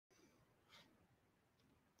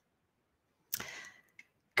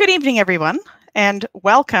Good evening, everyone, and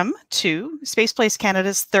welcome to Space Place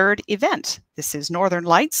Canada's third event. This is Northern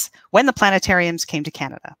Lights, when the Planetariums came to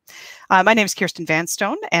Canada. My name is Kirsten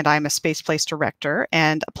Vanstone, and I'm a Space Place director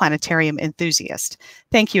and a planetarium enthusiast.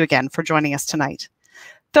 Thank you again for joining us tonight.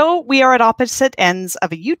 Though we are at opposite ends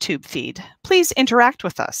of a YouTube feed, please interact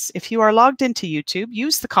with us. If you are logged into YouTube,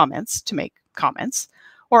 use the comments to make comments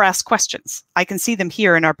or ask questions. I can see them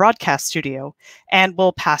here in our broadcast studio, and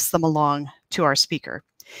we'll pass them along to our speaker.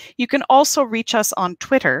 You can also reach us on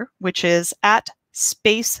Twitter, which is at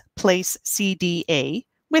SpacePlaceCDA,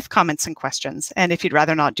 with comments and questions. And if you'd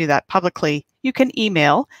rather not do that publicly, you can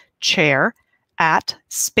email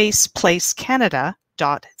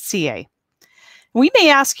chair@spaceplacecanada.ca. We may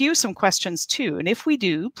ask you some questions too, and if we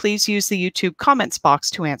do, please use the YouTube comments box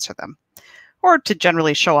to answer them, or to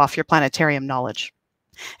generally show off your planetarium knowledge.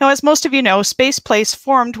 Now, as most of you know, Space Place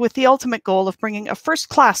formed with the ultimate goal of bringing a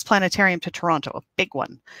first-class planetarium to Toronto, a big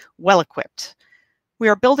one, well-equipped. We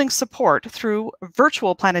are building support through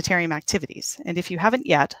virtual planetarium activities, and if you haven't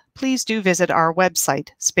yet, please do visit our website,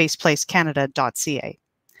 spaceplacecanada.ca.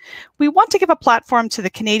 We want to give a platform to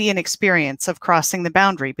the Canadian experience of crossing the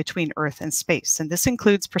boundary between Earth and space, and this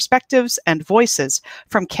includes perspectives and voices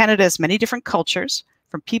from Canada's many different cultures,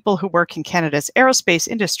 from people who work in Canada's aerospace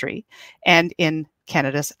industry and in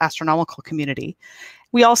Canada's astronomical community.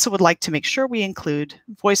 We also would like to make sure we include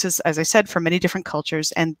voices, as I said, from many different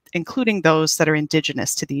cultures, and including those that are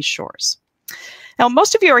Indigenous to these shores. Now,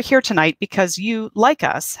 most of you are here tonight because you, like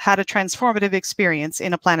us, had a transformative experience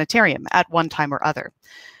in a planetarium at one time or other.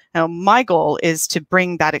 Now, my goal is to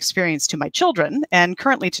bring that experience to my children, and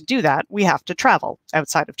currently to do that, we have to travel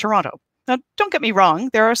outside of Toronto. Now, don't get me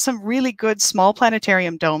wrong, there are some really good small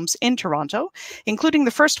planetarium domes in Toronto, including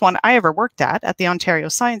the first one I ever worked at the Ontario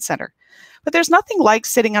Science Centre. But there's nothing like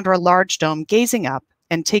sitting under a large dome, gazing up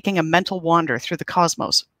and taking a mental wander through the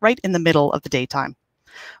cosmos right in the middle of the daytime.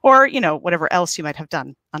 Or, you know, whatever else you might have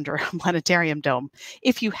done under a planetarium dome.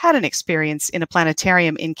 If you had an experience in a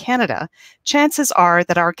planetarium in Canada, chances are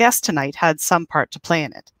that our guest tonight had some part to play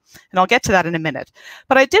in it. And I'll get to that in a minute.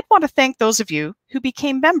 But I did want to thank those of you who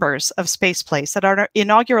became members of Space Place at our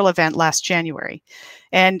inaugural event last January.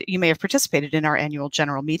 And you may have participated in our annual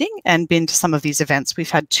general meeting and been to some of these events.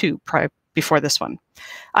 We've had two before this one.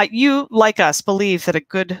 You, like us, believe that a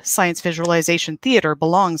good science visualization theater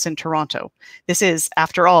belongs in Toronto. This is,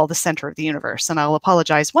 after all, the center of the universe. And I'll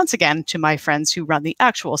apologize once again to my friends who run the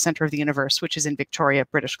actual center of the universe, which is in Victoria,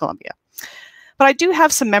 British Columbia. But I do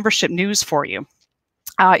have some membership news for you.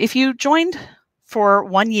 If you joined for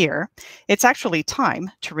 1 year, it's actually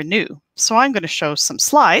time to renew. So I'm going to show some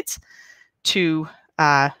slides to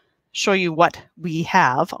show you what we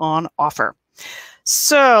have on offer.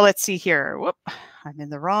 So let's see here. Whoop, I'm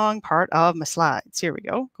in the wrong part of my slides. Here we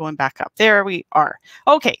go. Going back up. There we are.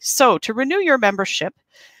 Okay, so to renew your membership,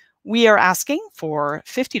 we are asking for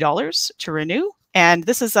 $50 to renew. And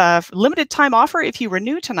this is a limited time offer. If you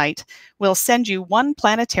renew tonight, we'll send you one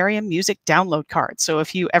planetarium music download card. So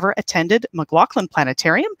if you ever attended McLennan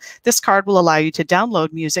Planetarium, this card will allow you to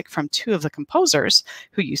download music from two of the composers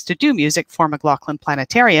who used to do music for McLennan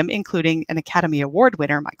Planetarium, including an Academy Award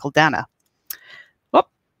winner, Michael Dana. Whoop,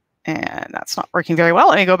 and that's not working very well.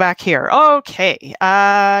 Let me go back here. Okay,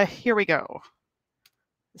 here we go.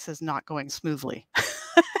 This is not going smoothly.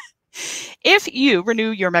 If you renew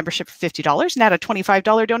your membership for $50 and add a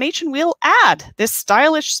 $25 donation, we'll add this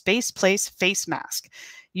stylish Space Place face mask.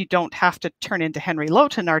 You don't have to turn into Henry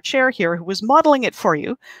Lowton, our chair here, who was modeling it for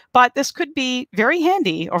you, but this could be very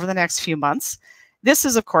handy over the next few months. This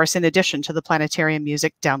is, of course, in addition to the Planetarium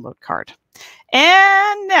Music download card.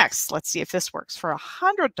 And next, let's see if this works. For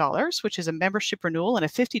 $100, which is a membership renewal and a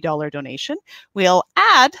 $50 donation, we'll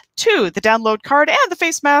add to the download card and the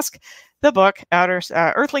face mask the book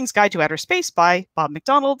Earthling's Guide to Outer Space by Bob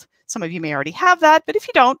McDonald. Some of you may already have that, but if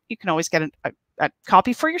you don't, you can always get a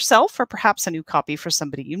copy for yourself, or perhaps a new copy for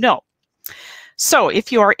somebody you know. So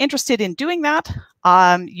if you are interested in doing that,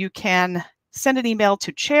 you can send an email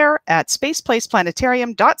to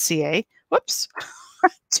chair@spaceplaceplanetarium.ca, whoops,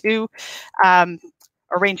 to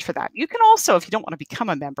arrange for that. You can also, if you don't want to become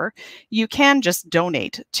a member, you can just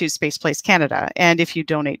donate to Space Place Canada. And if you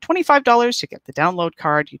donate $25, you get the download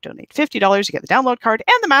card. You donate $50, you get the download card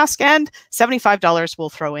and the mask, and $75 will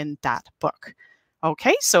throw in that book.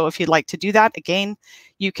 Okay, so if you'd like to do that, again,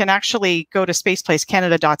 you can actually go to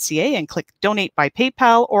spaceplacecanada.ca and click donate by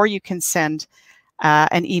PayPal, or you can send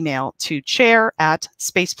an email to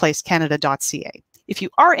chair@spaceplacecanada.ca. If you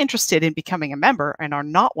are interested in becoming a member and are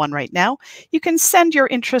not one right now, you can send your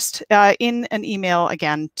interest in an email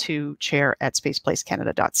again to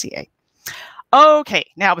chair@spaceplacecanada.ca. Okay,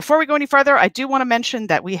 now before we go any further, I do want to mention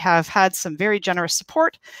that we have had some very generous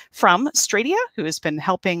support from Stradia, who has been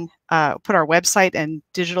helping put our website and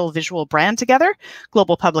digital visual brand together,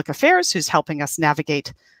 Global Public Affairs, who's helping us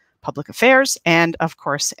navigate public affairs, and of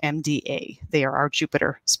course, MDA. They are our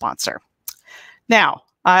Jupiter sponsor. Now,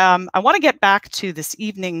 I want to get back to this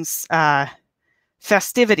evening's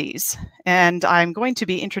festivities, and I'm going to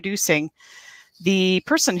be introducing the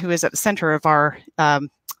person who is at the center of our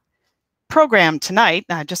program tonight.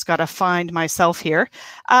 I just got to find myself here.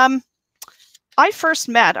 I first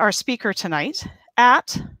met our speaker tonight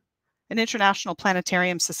at an International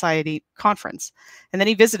Planetarium Society conference, and then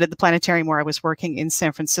he visited the planetarium where I was working in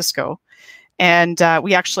San Francisco. And I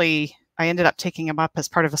ended up taking him up as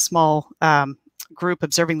part of a small group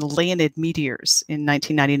observing the Leonid meteors in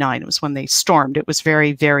 1999. It was when they stormed. It was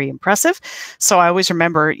very, very impressive. So I always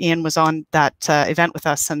remember Ian was on that event with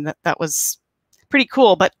us, and that was pretty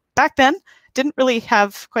cool. But back then, didn't really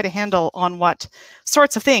have quite a handle on what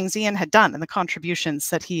sorts of things Ian had done and the contributions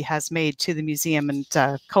that he has made to the museum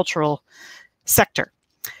and cultural sector.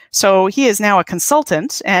 So he is now a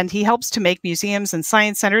consultant, and he helps to make museums and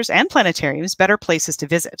science centers and planetariums better places to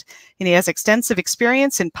visit. And he has extensive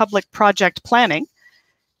experience in public project planning,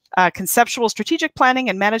 conceptual strategic planning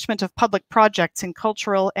and management of public projects in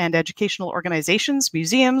cultural and educational organizations,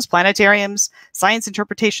 museums, planetariums, science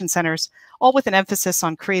interpretation centers, all with an emphasis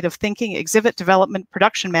on creative thinking, exhibit development,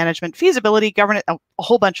 production management, feasibility, governance, a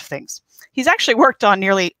whole bunch of things. He's actually worked on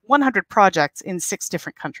nearly 100 projects in 6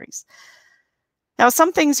 different countries. Now,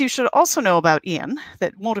 some things you should also know about Ian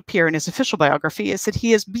that won't appear in his official biography is that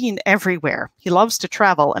he has been everywhere. He loves to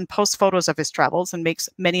travel and post photos of his travels and makes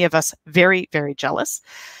many of us very, very jealous.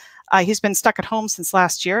 He's been stuck at home since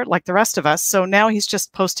last year, like the rest of us, so now he's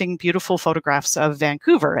just posting beautiful photographs of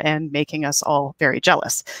Vancouver and making us all very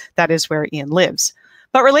jealous. That is where Ian lives.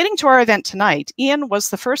 But relating to our event tonight, Ian was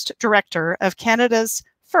the first director of Canada's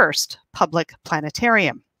first public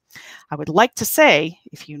planetarium. I would like to say,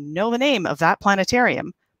 if you know the name of that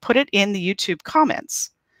planetarium, put it in the YouTube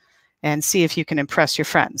comments and see if you can impress your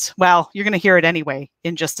friends. Well, you're going to hear it anyway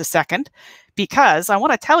in just a second, because I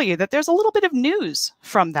want to tell you that there's a little bit of news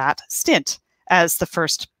from that stint as the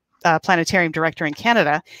first planetarium director in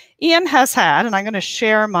Canada. Ian has had, and I'm going to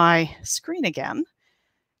share my screen again,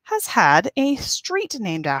 has had a street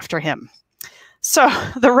named after him. So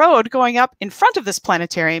the road going up in front of this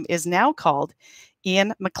planetarium is now called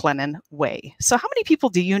Ian McLennan Way. So how many people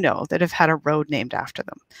do you know that have had a road named after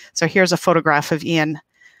them? So here's a photograph of Ian.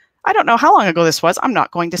 I don't know how long ago this was. I'm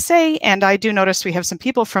not going to say. And I do notice we have some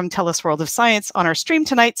people from Tell Us World of Science on our stream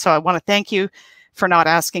tonight. So I want to thank you for not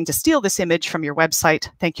asking to steal this image from your website.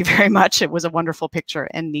 Thank you very much. It was a wonderful picture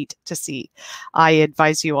and neat to see. I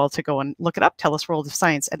advise you all to go and look it up, Tell Us World of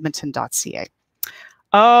Science, edmonton.ca.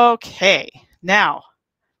 Okay, now,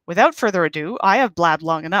 without further ado, I have blabbed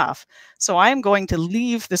long enough. So I am going to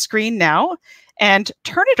leave the screen now and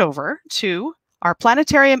turn it over to our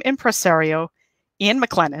planetarium impresario, Ian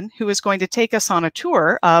McLennan, who is going to take us on a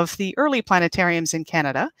tour of the early planetariums in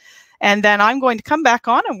Canada. And then I'm going to come back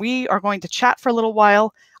on and we are going to chat for a little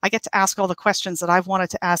while. I get to ask all the questions that I've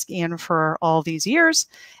wanted to ask Ian for all these years.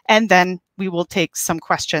 And then we will take some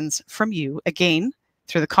questions from you again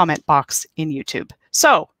through the comment box in YouTube.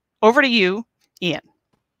 So over to you, Ian.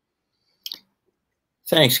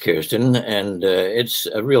 Thanks, Kirsten. And it's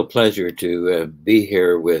a real pleasure to be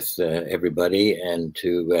here with everybody and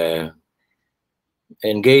to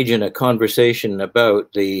engage in a conversation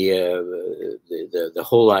about the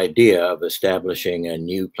whole idea of establishing a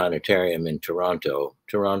new planetarium in Toronto.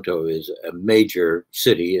 Toronto is a major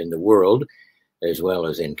city in the world, as well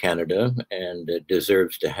as in Canada, and it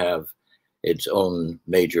deserves to have its own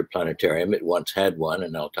major planetarium. It once had one,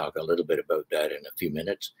 and I'll talk a little bit about that in a few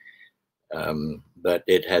minutes. But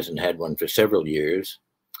it hasn't had one for several years,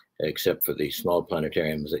 except for the small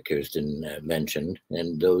planetariums that Kirsten mentioned.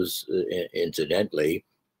 And those, incidentally,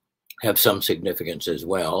 have some significance as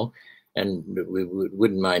well. And we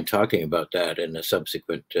wouldn't mind talking about that in a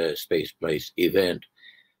subsequent Space Place event.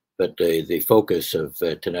 But the focus of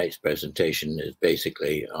tonight's presentation is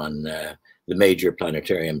basically on the major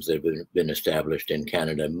planetariums that have been established in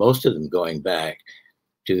Canada, most of them going back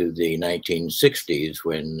to the 1960s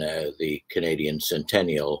when the Canadian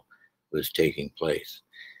Centennial was taking place.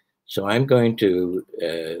 So I'm going to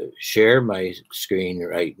share my screen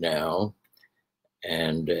right now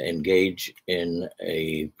and engage in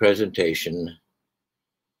a presentation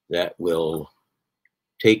that will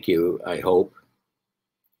take you, I hope,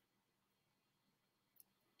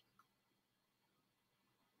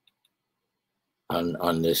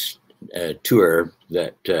 on this tour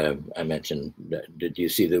that I mentioned. Did you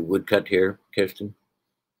see the woodcut here, Kirsten?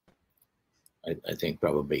 I think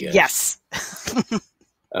probably yes.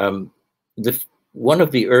 Yes. One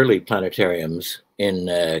of the early planetariums in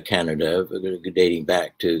Canada, dating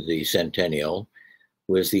back to the centennial,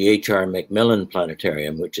 was the H.R. McLennan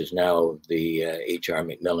Planetarium, which is now the H.R.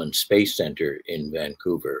 McLennan Space Center in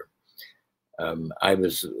Vancouver. I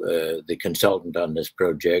was the consultant on this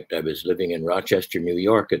project. I was living in Rochester, New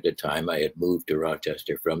York at the time. I had moved to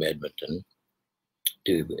Rochester from Edmonton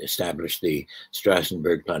to establish the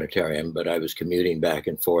Strassenberg Planetarium, but I was commuting back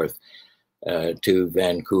and forth to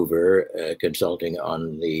Vancouver, consulting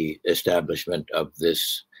on the establishment of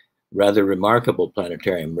this rather remarkable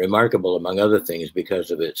planetarium. Remarkable, among other things, because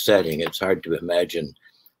of its setting. It's hard to imagine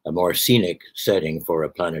a more scenic setting for a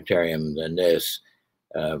planetarium than this.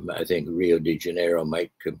 I think Rio de Janeiro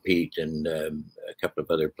might compete, and a couple of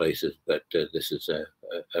other places, but this is a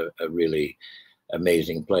really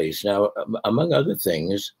amazing place. Now, among other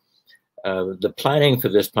things, the planning for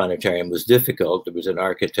this planetarium was difficult. There was an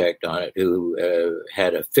architect on it who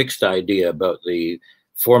had a fixed idea about the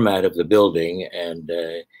format of the building, and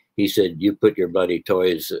he said, "You put your bloody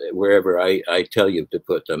toys wherever I tell you to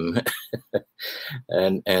put them."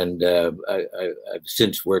 and I've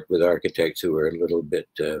since worked with architects who are a little bit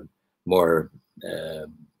more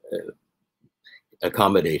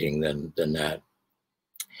accommodating than that.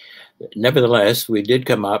 Nevertheless, we did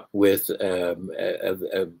come up with a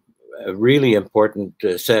really important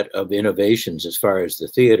set of innovations as far as the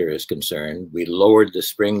theater is concerned. We lowered the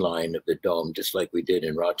spring line of the dome, just like we did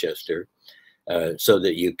in Rochester, so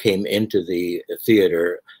that you came into the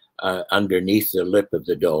theater underneath the lip of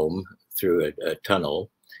the dome through a tunnel.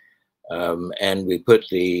 And we put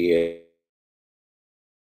the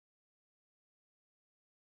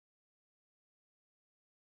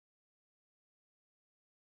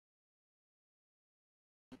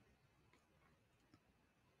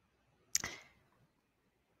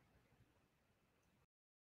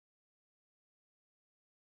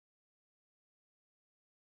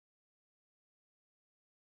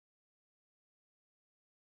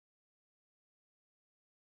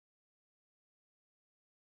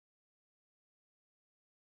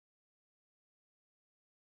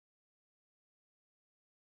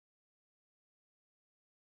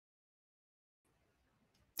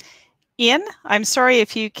Ian, I'm sorry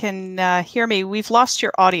if you can hear me. We've lost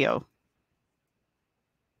your audio.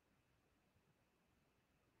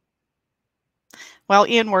 While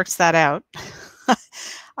Ian works that out,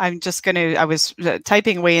 I was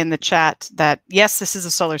typing away in the chat that, yes, this is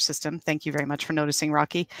a solar system. Thank you very much for noticing,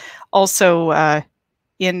 Rocky. Also,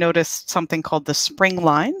 Ian noticed something called the spring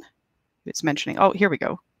line. It's mentioning, oh, here we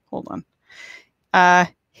go. Hold on.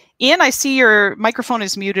 Ian, I see your microphone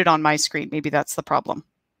is muted on my screen. Maybe that's the problem.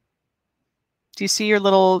 Do you see your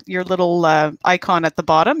little icon at the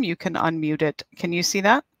bottom? You can unmute it. Can you see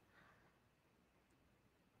that?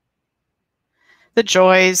 The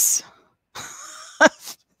joys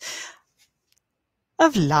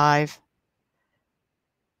of live.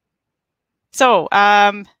 So,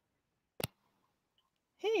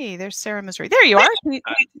 hey, there's Sarah Missouri. There you are.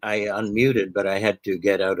 I unmuted, but I had to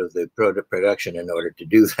get out of the production in order to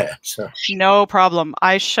do that. So no problem.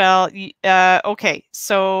 I shall. Okay,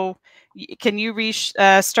 so can you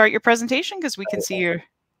start your presentation, because we can see your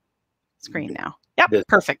screen now. Yep,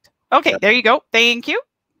 perfect. Okay, there you go. Thank you.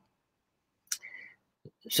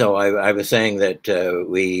 So I was saying that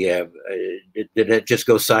did it just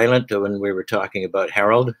go silent when we were talking about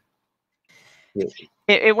Harold?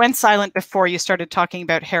 It went silent before you started talking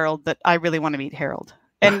about Harold, but I really want to meet Harold.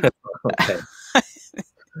 And okay.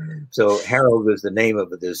 So Harold was the name of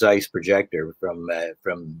the Zeiss projector from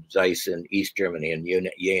Zeiss in East Germany and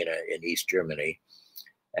Jena in East Germany,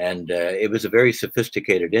 and it was a very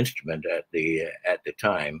sophisticated instrument at the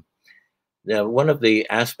time. Now, one of the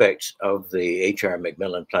aspects of the H.R.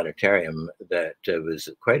 McLennan Planetarium that was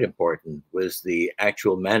quite important was the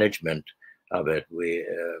actual management of it.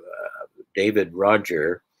 David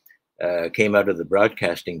Roger came out of the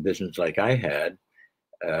broadcasting business like I had.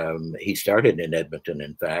 He started in Edmonton,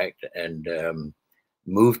 in fact, and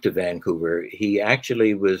moved to Vancouver. He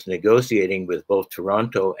actually was negotiating with both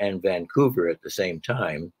Toronto and Vancouver at the same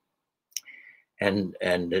time, and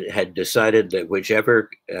had decided that whichever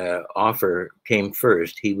offer came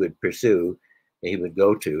first, he would pursue, he would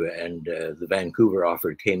go to. And the Vancouver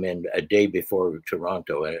offer came in a day before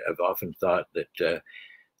Toronto. And I've often thought that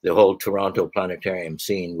the whole Toronto planetarium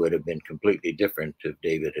scene would have been completely different if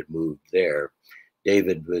David had moved there.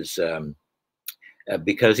 David was,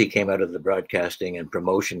 because he came out of the broadcasting and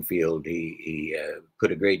promotion field, he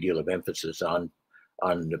put a great deal of emphasis on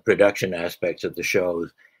on the production aspects of the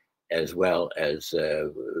shows, as well as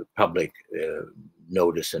public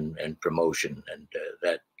notice and promotion, and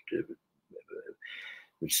that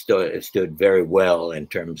it stood very well in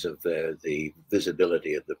terms of the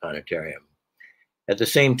visibility of the planetarium. At the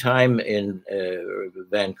same time, in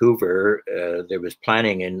Vancouver, there was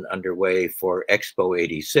planning underway for Expo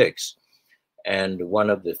 86. And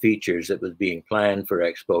one of the features that was being planned for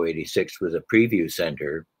Expo 86 was a preview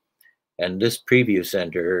center. And this preview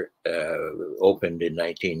center opened in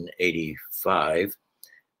 1985,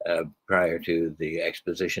 prior to the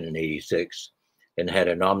exposition in 86, and had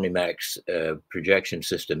an Omnimax projection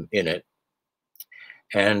system in it.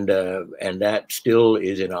 And that still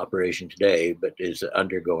is in operation today, but is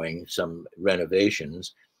undergoing some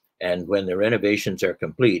renovations. And when the renovations are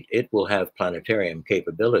complete, it will have planetarium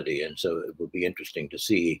capability. And so it will be interesting to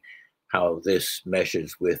see how this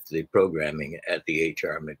meshes with the programming at the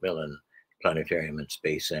H.R. McLennan Planetarium and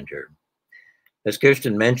Space Center. As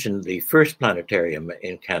Kirsten mentioned, the first planetarium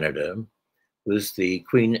in Canada was the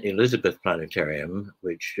Queen Elizabeth Planetarium,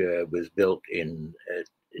 which was built in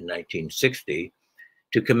 1960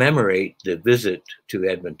 to commemorate the visit to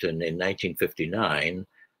Edmonton in 1959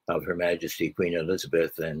 of Her Majesty Queen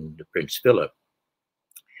Elizabeth and Prince Philip.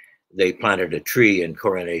 They planted a tree in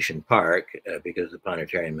Coronation Park because the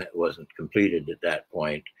planetarium wasn't completed at that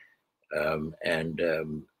point. And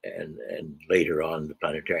later on, the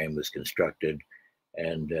planetarium was constructed.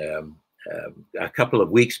 And a couple of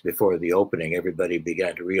weeks before the opening, everybody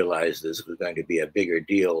began to realize this was going to be a bigger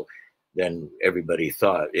deal than everybody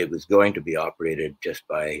thought. It was going to be operated just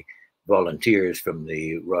by volunteers from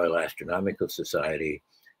the Royal Astronomical Society.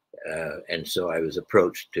 And so I was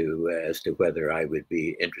approached as to whether I would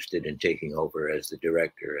be interested in taking over as the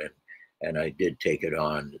director, and I did take it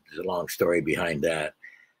on. There's a long story behind that.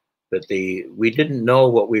 But we didn't know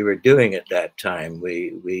what we were doing at that time.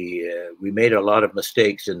 We made a lot of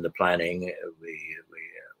mistakes in the planning. We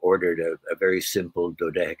ordered a very simple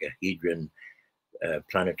dodecahedron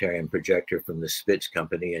planetarium projector from the Spitz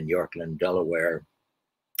Company in Yorkland, Delaware.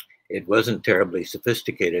 It wasn't terribly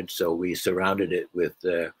sophisticated, so we surrounded it with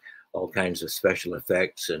all kinds of special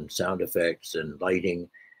effects and sound effects and lighting,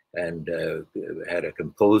 and had a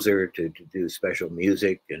composer to do special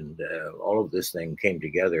music, and all of this thing came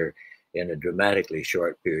together in a dramatically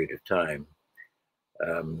short period of time.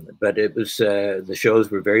 But it was the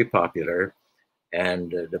shows were very popular,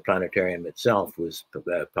 and the planetarium itself was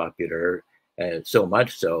popular, so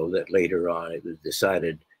much so that later on it was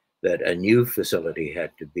decided that a new facility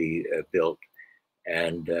had to be built,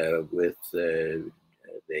 and with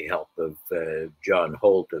the help of John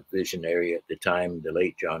Holt, a visionary at the time, the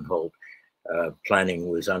late John Holt, planning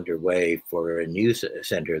was underway for a new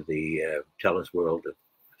center, the TELUS World of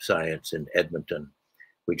Science in Edmonton,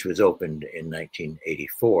 which was opened in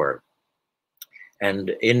 1984.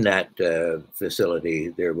 And in that facility,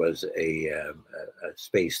 there was a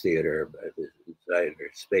space theater, the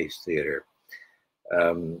Space Theater.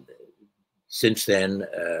 Since then,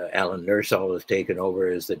 Alan Nursall has taken over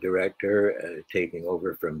as the director, taking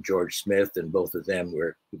over from George Smith, and both of them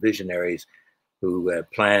were visionaries who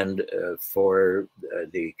planned for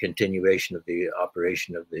the continuation of the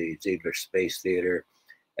operation of the Ziegler Space Theater,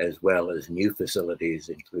 as well as new facilities,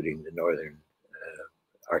 including the Northern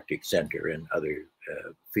Arctic Center and other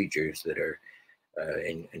features that are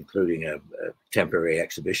including a temporary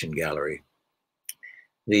exhibition gallery.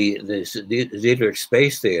 The Ziegler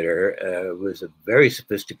Space Theater was a very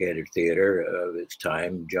sophisticated theater of its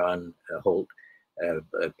time. John Holt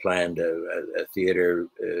planned a theater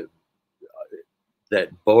that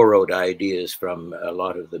borrowed ideas from a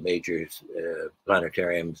lot of the major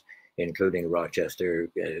planetariums, including Rochester,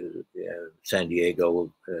 San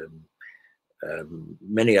Diego,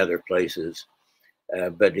 many other places,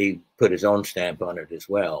 but he put his own stamp on it as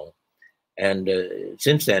well. And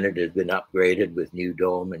since then, it has been upgraded with new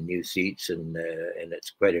dome and new seats, and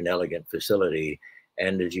it's quite an elegant facility.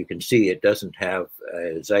 And as you can see, it doesn't have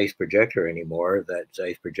a Zeiss projector anymore. That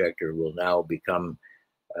Zeiss projector will now become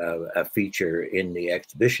a feature in the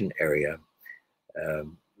exhibition area.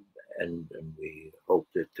 And we hope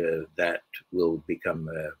that that will become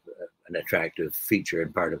an attractive feature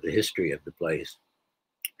and part of the history of the place.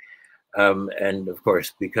 And of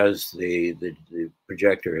course, because the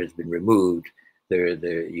projector has been removed,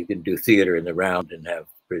 you can do theater in the round and have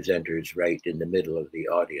presenters right in the middle of the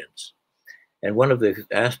audience. And one of the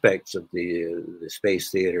aspects of the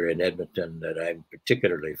Space Theater in Edmonton that I'm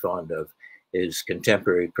particularly fond of is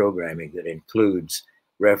contemporary programming that includes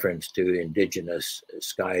reference to indigenous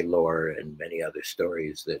sky lore and many other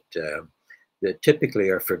stories that that typically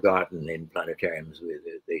are forgotten in planetariums.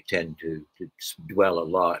 They tend to dwell a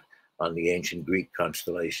lot on the ancient Greek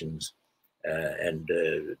constellations and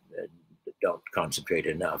don't concentrate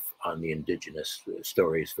enough on the indigenous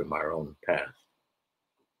stories from our own past.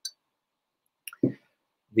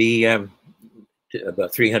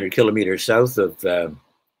 About 300 kilometers south of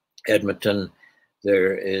Edmonton,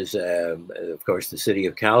 there is, of course, the city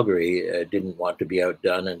of Calgary didn't want to be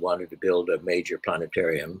outdone and wanted to build a major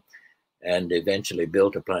planetarium, and eventually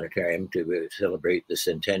built a planetarium to celebrate the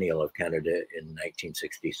centennial of Canada in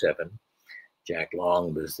 1967. Jack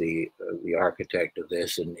Long was the architect of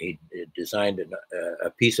this, and he designed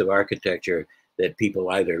a piece of architecture that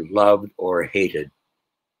people either loved or hated.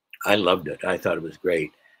 I loved it. I thought it was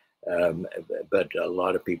great. But a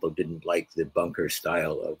lot of people didn't like the bunker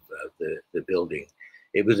style of the building.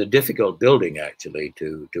 It was a difficult building, actually,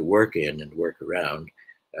 to work in and work around,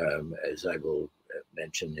 as I will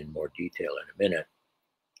mention in more detail in a minute.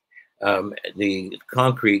 The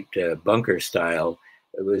concrete bunker style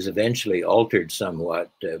was eventually altered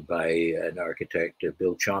somewhat by an architect,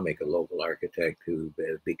 Bill Chomik, a local architect, who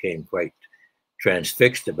became quite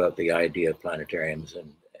transfixed about the idea of planetariums,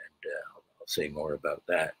 and I'll say more about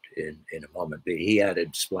that in a moment. But he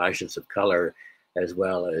added splashes of color, as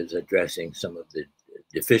well as addressing some of the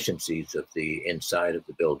deficiencies of the inside of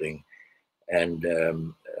the building, and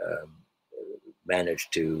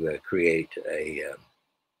managed to create a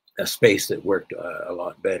space that worked a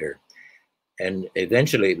lot better. And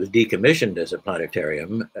eventually it was decommissioned as a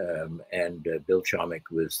planetarium, and Bill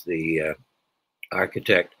Chomik was the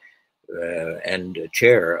architect and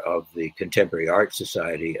chair of the Contemporary Art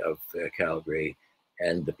Society of Calgary,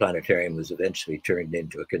 and the planetarium was eventually turned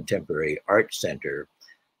into a contemporary art center,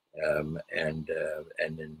 and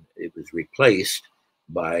then it was replaced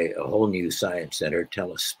by a whole new science center,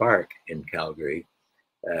 TELUS Spark, in Calgary,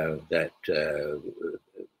 that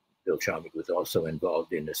Bill Chomik was also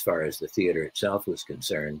involved in as far as the theater itself was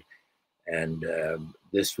concerned. And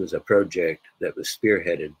this was a project that was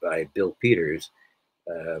spearheaded by Bill Peters,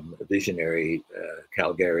 a visionary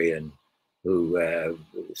Calgarian who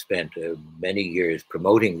spent many years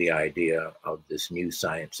promoting the idea of this new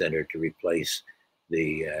science center to replace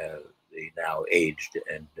the now aged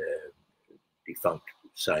and defunct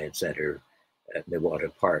science center at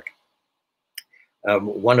Miwata Park.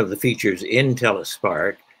 One of the features in TELUS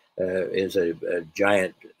Spark is a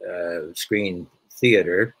giant screen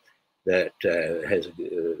theater that has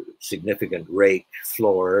a significant raked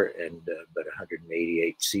floor and about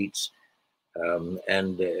 188 seats.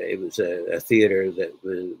 And it was a theater that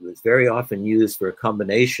was very often used for a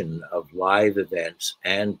combination of live events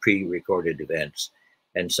and pre-recorded events,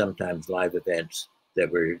 and sometimes live events that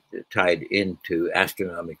were tied into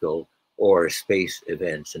astronomical or space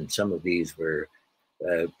events. And some of these were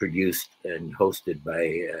produced and hosted by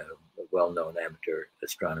a well-known amateur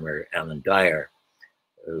astronomer, Alan Dyer.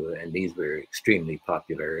 And these were extremely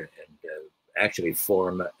popular and actually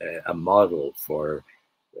form a model for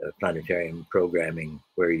planetarium programming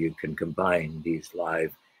where you can combine these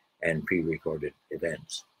live and pre-recorded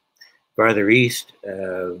events. Farther east,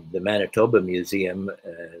 the Manitoba Museum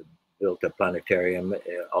built a planetarium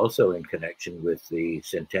also in connection with the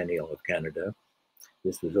centennial of Canada.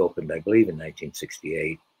 This was opened, I believe, in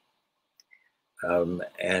 1968.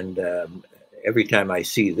 Every time I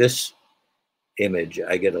see this image,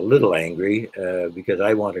 I get a little angry because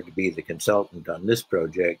I wanted to be the consultant on this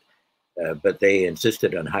project, but they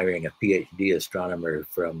insisted on hiring a PhD astronomer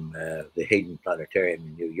from the Hayden Planetarium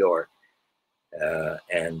in New York.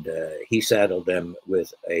 And he saddled them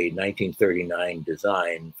with a 1939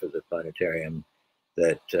 design for the planetarium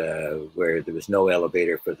that where there was no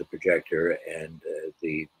elevator for the projector, and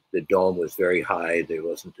the dome was very high. There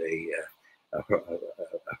wasn't a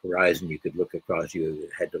horizon you could look across. You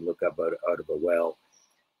had to look up out of a well.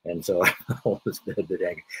 And so I always got a bit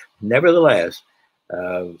angry. Nevertheless,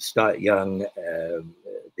 Scott Young,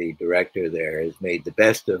 the director there, has made the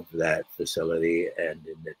best of that facility, and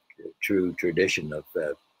in the true tradition of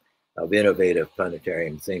innovative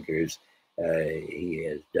planetarium thinkers, he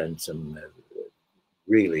has done some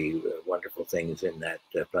really wonderful things in that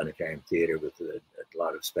planetarium theater with a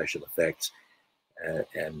lot of special effects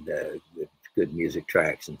and good music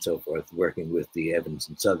tracks and so forth, working with the Evans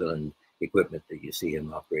and Sutherland equipment that you see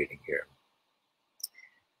him operating here.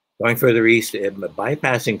 Going further east,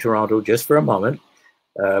 bypassing Toronto just for a moment,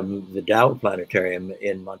 the Dow Planetarium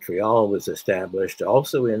in Montreal was established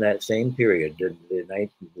also in that same period. The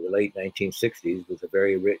late 1960s was a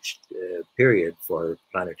very rich period for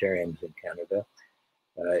planetariums in Canada.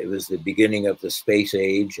 It was the beginning of the space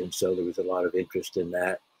age, and so there was a lot of interest in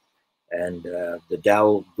that. And the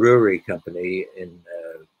Dow Brewery Company in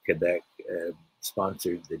Quebec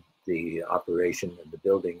sponsored the operation and the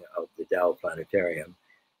building of the Dow Planetarium.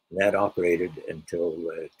 And that operated until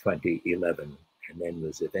 2011, and then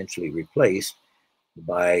was eventually replaced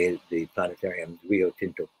by the Planetarium Rio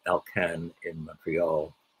Tinto Alcan in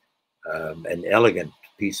Montreal, an elegant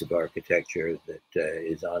piece of architecture that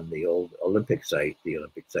is on the old Olympic site from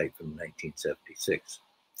 1976.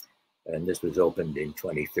 And this was opened in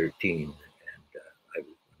 2013, and I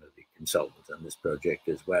was one of the consultants on this project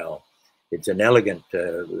as well. It's an elegant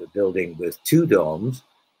building with two domes.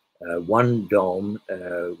 One dome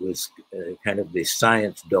was kind of the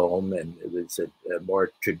science dome, and it was a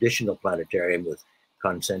more traditional planetarium with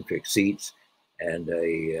concentric seats and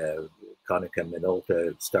a Konica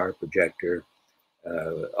Minolta star projector,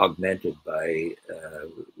 augmented by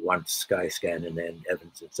once Skyscan and then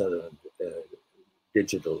Evans and Sutherland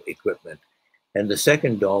digital equipment. And the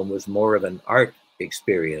second dome was more of an art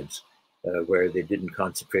experience, where they didn't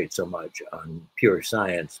concentrate so much on pure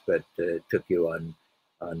science, but took you on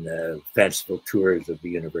fanciful tours of the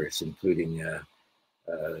universe, including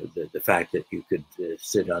the fact that you could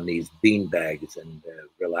sit on these bean bags and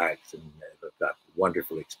relax and got a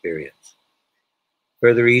wonderful experience.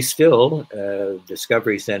 Further east still,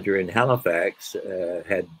 Discovery Center in Halifax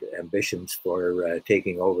had ambitions for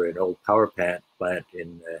taking over an old power plant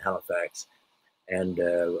in Halifax, and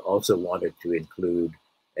also wanted to include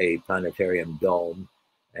a planetarium dome.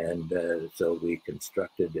 And so we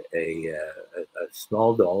constructed a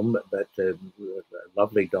small dome, but a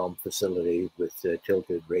lovely dome facility with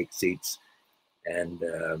tilted rake seats, and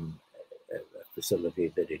a facility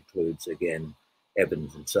that includes, again,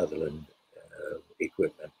 Evans and Sutherland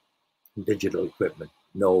equipment, digital equipment,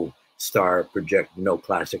 no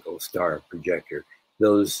classical star projector.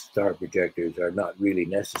 Those star projectors are not really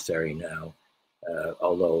necessary now,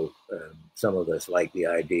 although some of us like the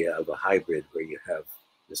idea of a hybrid where you have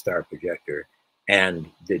the star projector and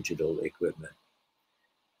digital equipment.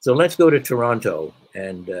 So let's go to Toronto,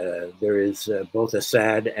 and there is both a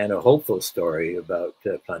sad and a hopeful story about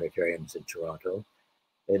planetariums in Toronto.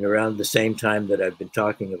 And around the same time that I've been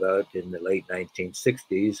talking about, in the late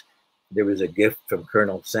 1960s, there was a gift from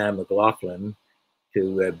Colonel Sam McLennan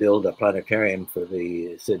to build a planetarium for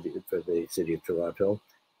the city of Toronto.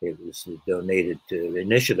 It was donated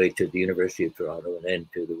initially to the University of Toronto and then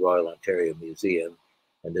to the Royal Ontario Museum,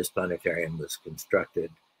 and this planetarium was constructed.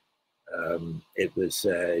 It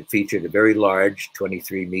featured a very large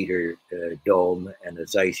 23-meter dome and a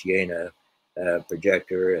Zeiss Jena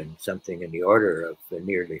projector and something in the order of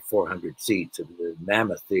nearly 400 seats. It was a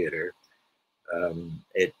mammoth theater.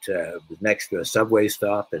 It was next to a subway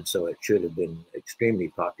stop, and so it should have been extremely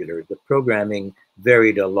popular. The programming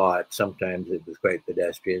varied a lot. Sometimes it was quite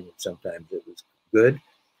pedestrian, sometimes it was good.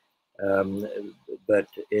 But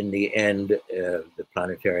in the end, the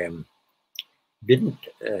planetarium didn't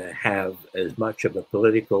have as much of a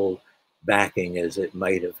political backing as it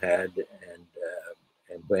might have had.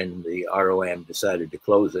 And when the ROM decided to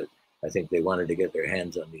close it, I think they wanted to get their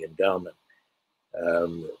hands on the endowment.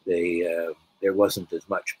 There wasn't as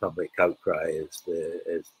much public outcry as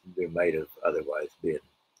there might have otherwise been.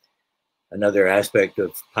 Another aspect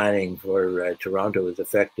of planning for Toronto was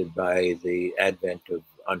affected by the advent of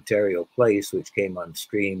Ontario Place, which came on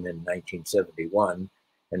stream in 1971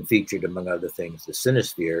 and featured, among other things, the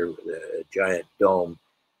Cinesphere, the giant dome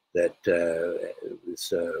that was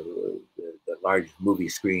the largest movie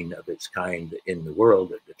screen of its kind in the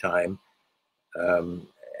world at the time.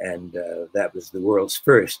 And that was the world's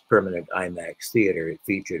first permanent IMAX theater. It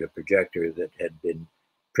featured a projector that had been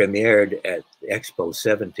premiered at Expo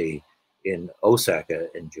 70 in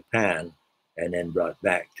Osaka in Japan, and then brought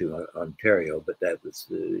back to Ontario, but that was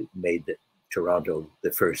made Toronto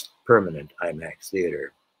the first permanent IMAX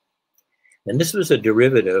theater. And this was a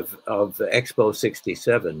derivative of Expo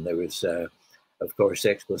 67. There was, of course,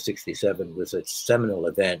 Expo 67 was a seminal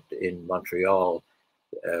event in Montreal,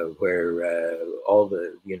 where all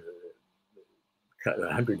the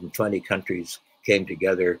 120 countries came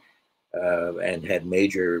together and had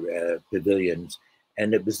major pavilions.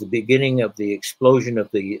 And it was the beginning of the explosion of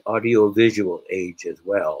the audiovisual age as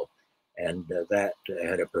well. And that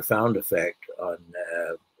had a profound effect on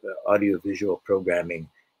audiovisual programming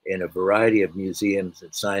in a variety of museums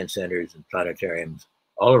and science centers and planetariums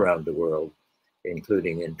all around the world,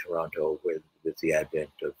 including in Toronto with the advent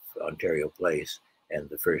of Ontario Place and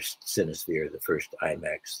the first Cinesphere, the first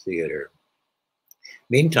IMAX theater.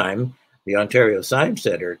 Meantime, the Ontario Science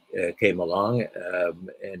Centre came along,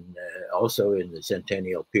 and also in the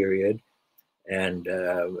centennial period, and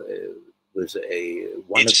was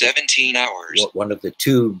one of 17 hours. One of the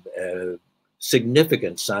two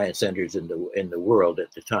significant science centers in the world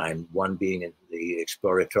at the time. One being in the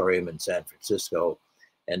Planetarium in San Francisco,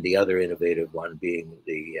 and the other innovative one being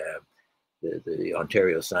the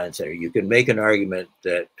Ontario Science Center. You can make an argument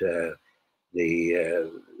that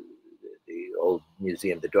the old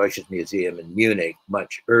museum, the Deutsches Museum in Munich,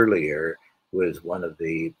 much earlier, was one of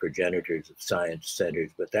the progenitors of science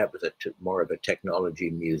centers, but that was more of a technology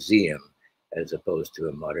museum as opposed to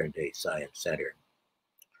a modern day science center.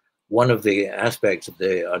 One of the aspects of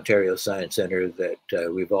the Ontario Science Center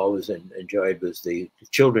that we've always enjoyed was the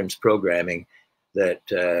children's programming that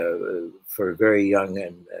for very young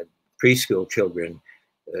and preschool children,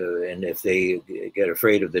 and if they get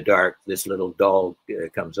afraid of the dark, this little doll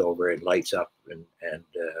comes over and lights up, and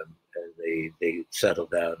they settle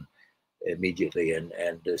down immediately. And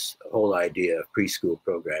this whole idea of preschool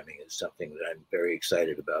programming is something that I'm very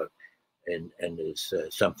excited about, and is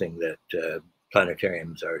something that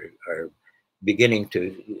planetariums are beginning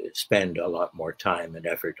to spend a lot more time and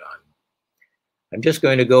effort on. I'm just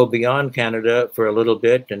going to go beyond Canada for a little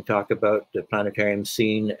bit and talk about the planetarium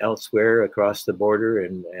scene elsewhere across the border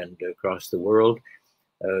and across the world.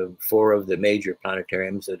 4 of the major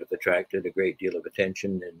planetariums that have attracted a great deal of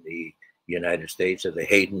attention in the United States are the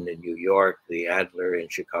Hayden in New York, the Adler in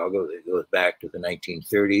Chicago, that goes back to the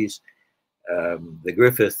 1930s, the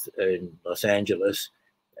Griffith in Los Angeles,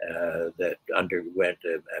 that underwent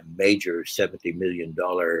a major $70 million,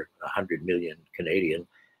 100 million Canadian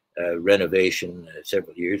renovation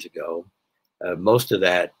several years ago. Most of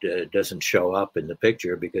that doesn't show up in the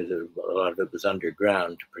picture because a lot of it was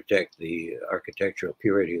underground to protect the architectural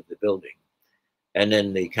purity of the building. And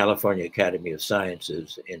then the California Academy of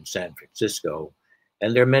Sciences in San Francisco.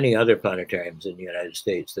 And there are many other planetariums in the United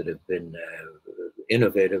States that have been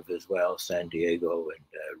innovative as well, San Diego and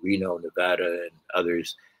Reno, Nevada, and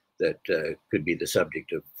others that could be the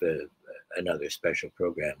subject of another special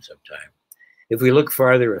program sometime. If we look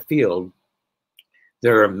farther afield,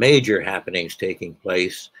 there are major happenings taking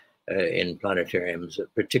place in planetariums,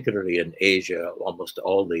 particularly in Asia. Almost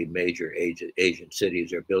all the major Asian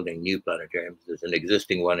cities are building new planetariums. There's an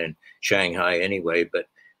existing one in Shanghai anyway, but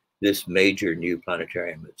this major new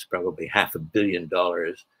planetarium, it's probably $500 million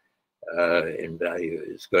in value,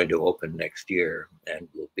 is going to open next year and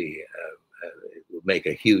will be will make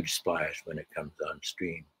a huge splash when it comes on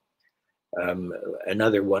stream.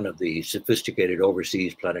 Another one of the sophisticated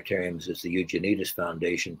overseas planetariums is the Eugenides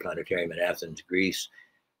Foundation Planetarium in Athens, Greece.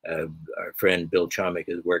 Our friend Bill Chomik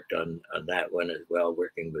has worked on that one as well,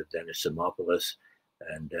 working with Dennis Simopoulos,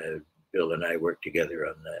 and Bill and I worked together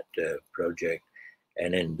on that project.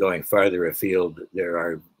 And then going farther afield, there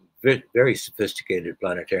are very sophisticated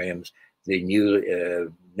planetariums. The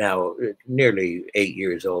new, now nearly 8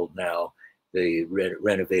 years old now, the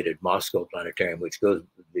renovated Moscow Planetarium, which goes,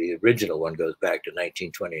 the original one goes back to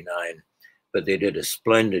 1929, but they did a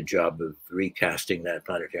splendid job of recasting that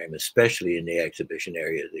planetarium, especially in the exhibition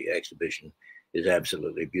area. The exhibition is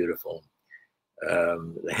absolutely beautiful.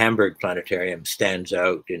 The Hamburg Planetarium stands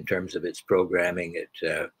out in terms of its programming.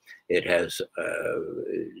 It has,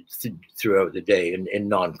 throughout the day, in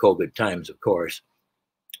non-COVID times, of course,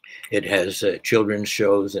 it has children's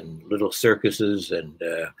shows and little circuses and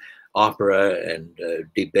opera and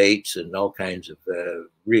debates and all kinds of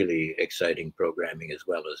really exciting programming, as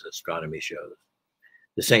well as astronomy shows.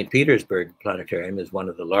 The St. Petersburg Planetarium is one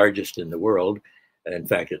of the largest in the world. In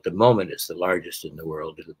fact, at the moment, it's the largest in the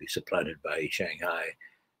world. It'll be supplanted by Shanghai,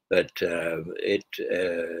 but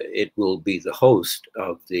it will be the host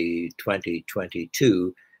of the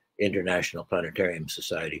 2022 International Planetarium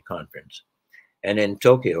Society Conference. And in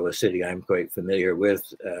Tokyo, a city I'm quite familiar with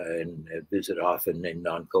and visit often in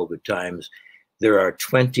non-COVID times, there are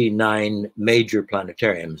 29 major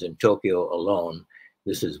planetariums in Tokyo alone.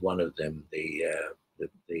 This is one of them, the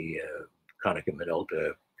Konica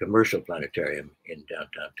Minolta Commercial Planetarium in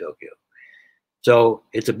downtown Tokyo. So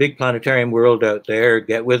it's a big planetarium world out there.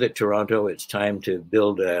 Get with it, Toronto. It's time to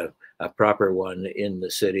build a proper one in the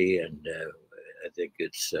city, and I think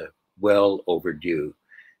it's well overdue.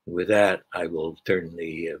 With that, I will turn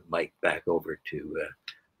the mic back over to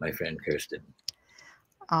my friend Kirsten.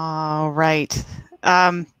 All right.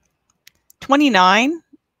 29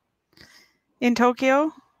 in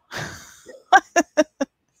Tokyo?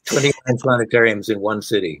 29 planetariums in one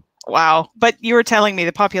city. Wow. But you were telling me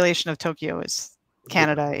the population of Tokyo is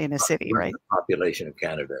Canada in a city, right? The population of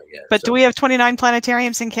Canada, yes. But do we have 29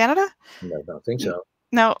 planetariums in Canada? No, I don't think so.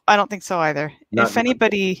 No, I don't think so either. If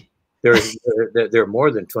anybody... There are more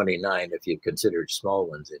than 29 if you consider small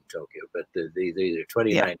ones in Tokyo, but these are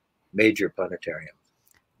 29 major planetariums.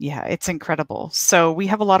 Yeah, it's incredible. So we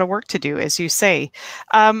have a lot of work to do, as you say.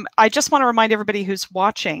 I just want to remind everybody who's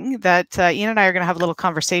watching that Ian and I are going to have a little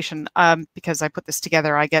conversation because I put this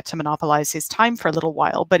together. I get to monopolize his time for a little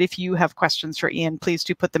while. But if you have questions for Ian, please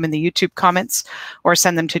do put them in the YouTube comments or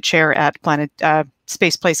send them to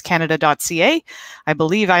chair@spaceplacecanada.ca. I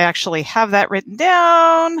believe I actually have that written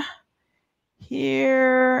down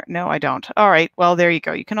here. No, I don't. All right. Well, there you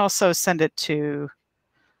go. You can also send it to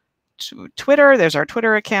Twitter. There's our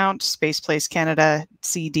Twitter account, Spaceplace Canada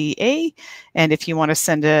CDA. And if you want to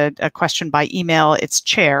send a question by email, it's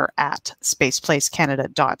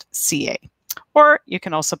chair@spaceplacecanada.ca. Or you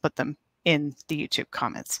can also put them in the YouTube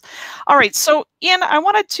comments. All right. So, Ian, I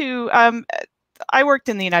wanted to. I worked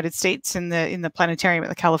in the United States in the planetarium at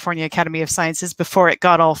the California Academy of Sciences before it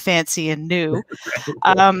got all fancy and new.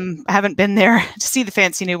 I haven't been there to see the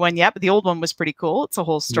fancy new one yet, but the old one was pretty cool. It's a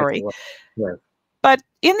whole story. Yeah. But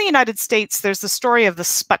in the United States, there's the story of the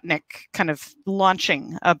Sputnik kind of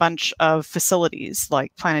launching a bunch of facilities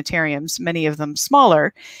like planetariums, many of them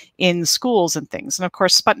smaller, in schools and things. And of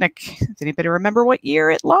course, Sputnik, does anybody remember what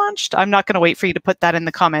year it launched? I'm not going to wait for you to put that in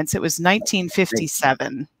the comments. It was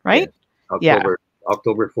 1957, right? Yeah.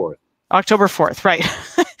 October 4th. October 4th, right.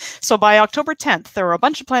 So by October 10th, there were a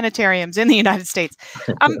bunch of planetariums in the United States.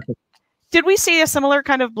 Did we see a similar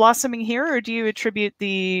kind of blossoming here, or do you attribute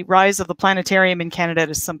the rise of the planetarium in Canada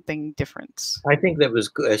to something different? I think that was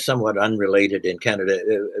somewhat unrelated in Canada,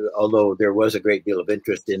 although there was a great deal of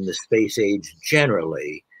interest in the space age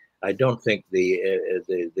generally. I don't think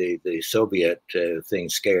the Soviet thing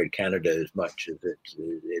scared Canada as much as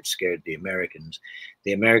it scared the Americans.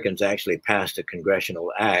 The Americans actually passed a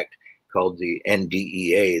congressional act called the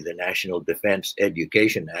NDEA, the National Defense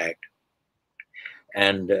Education Act.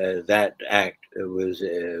 And that act was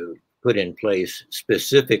put in place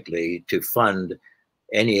specifically to fund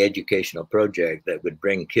any educational project that would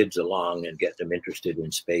bring kids along and get them interested in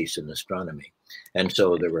space and astronomy. And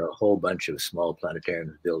so there were a whole bunch of small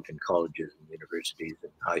planetariums built in colleges and universities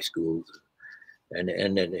and high schools. And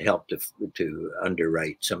then it helped to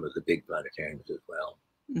underwrite some of the big planetariums as well.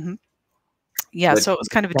 Mm-hmm. Yeah, but so it was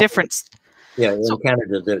kind of a difference. Yeah, in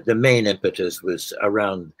Canada, the main impetus was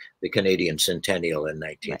around the Canadian centennial in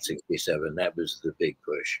 1967. Right. That was the big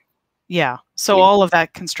push. Yeah, so all of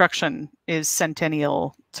that construction is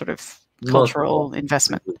centennial sort of cultural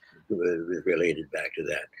investment. Related back to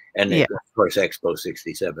that. And of course, Expo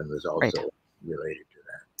 67 was also related to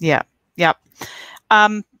that. Yeah, yeah.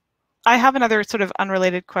 I have another sort of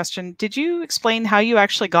unrelated question. Did you explain how you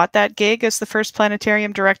actually got that gig as the first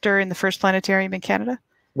planetarium director in the first planetarium in Canada?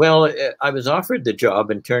 Well, I was offered the job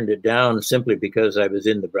and turned it down simply because I was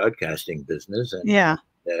in the broadcasting business and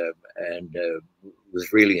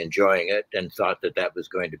was really enjoying it and thought that that was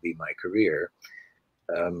going to be my career.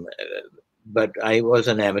 But I was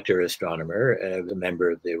an amateur astronomer, a member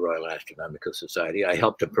of the Royal Astronomical Society. I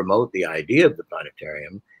helped to promote the idea of the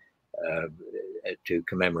planetarium to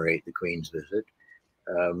commemorate the Queen's visit.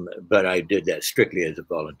 But I did that strictly as a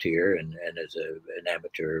volunteer and as an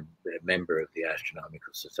amateur member of the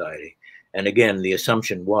Astronomical Society. And again, the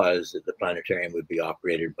assumption was that the planetarium would be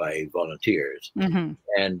operated by volunteers. Mm-hmm.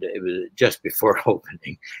 And it was just before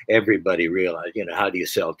opening, everybody realized, how do you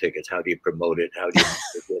sell tickets? How do you promote it? How do you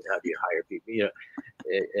how do you hire people?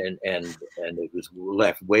 And it was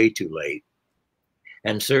left way too late.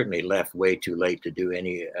 And certainly left way too late to do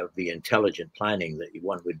any of the intelligent planning that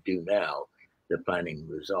one would do now. The planning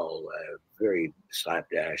was all very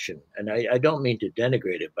slapdash, and I don't mean to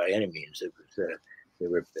denigrate it by any means. It was there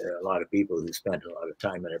were a lot of people who spent a lot of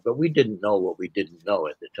time in it, but we didn't know what we didn't know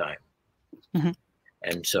at the time. Mm-hmm.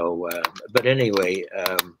 And so, but anyway,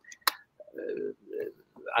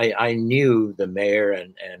 I knew the mayor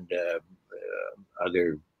and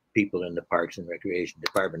other people in the Parks and Recreation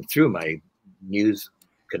Department through my news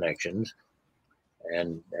connections,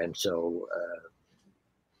 and so.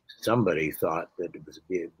 Somebody thought that it would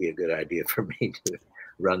be a good idea for me to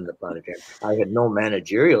run the planetarium. I had no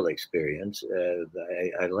managerial experience.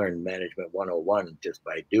 I learned Management 101 just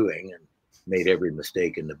by doing and made every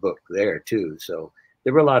mistake in the book there too. So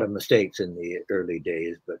there were a lot of mistakes in the early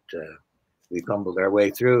days, but we fumbled our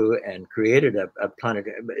way through and created a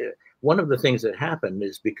planetarium. One of the things that happened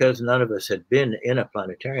is because none of us had been in a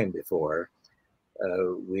planetarium before,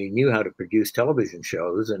 we knew how to produce television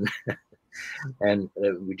shows and and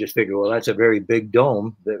we just figured, well, that's a very big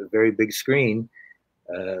dome, a very big screen.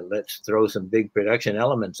 Let's throw some big production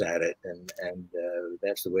elements at it, and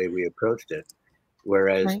that's the way we approached it.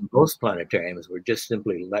 Whereas most planetariums were just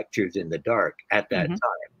simply lectures in the dark at that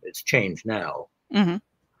time. It's changed now,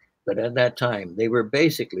 but at that time they were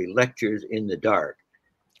basically lectures in the dark.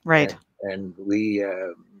 Right. And we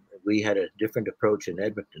we had a different approach in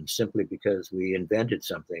Edmonton simply because we invented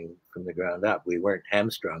something from the ground up. We weren't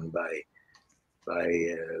hamstrung by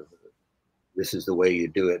this is the way you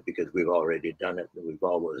do it because we've already done it. We've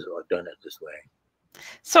always done it this way.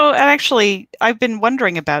 So actually, I've been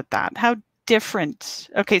wondering about that. How different?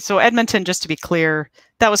 Okay, so Edmonton, just to be clear,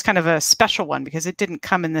 that was kind of a special one because it didn't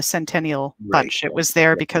come in the centennial bunch. It was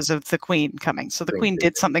there because of the Queen coming. So the Queen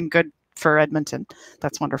did something good for Edmonton.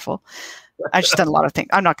 That's wonderful. I just done a lot of things.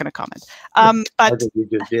 I'm not going to comment. But I think you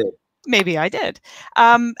just did. Maybe I did.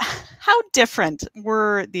 How different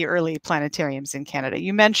were the early planetariums in Canada?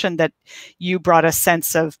 You mentioned that you brought a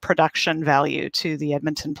sense of production value to the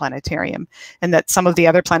Edmonton Planetarium and that some of the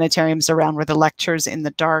other planetariums around were the lectures in the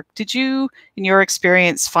dark. Did you, in your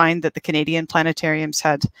experience, find that the Canadian planetariums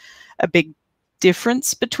had a big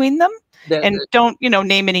difference between them? And don't,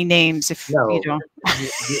 name any names if you don't.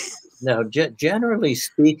 No, generally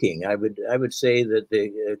speaking, I would say that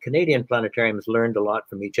the Canadian planetariums learned a lot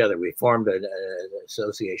from each other. We formed an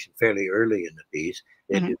association fairly early in the piece.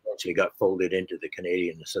 It eventually got folded into the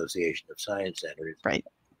Canadian Association of Science Centers. Right.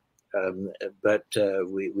 But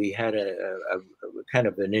we had a kind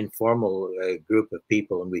of an informal group of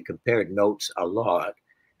people, and we compared notes a lot.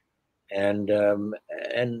 And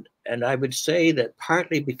I would say that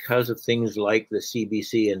partly because of things like the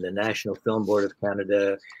CBC and the National Film Board of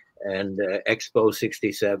Canada and Expo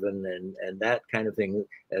 67 and that kind of thing,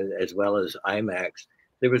 as well as IMAX,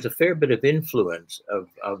 there was a fair bit of influence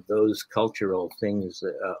of those cultural things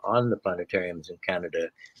on the planetariums in Canada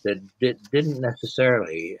that didn't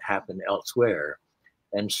necessarily happen elsewhere.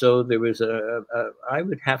 And so there was I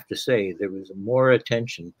would have to say, there was more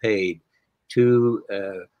attention paid to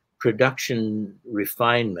production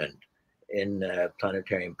refinement in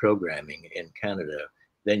planetarium programming in Canada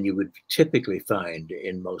than you would typically find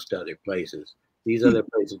in most other places. These other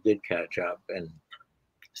places did catch up, and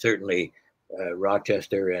certainly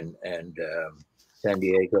Rochester and San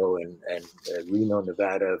Diego and Reno,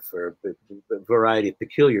 Nevada, for a variety of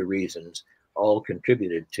peculiar reasons, all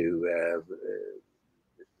contributed to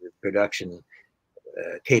the production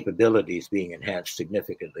capabilities being enhanced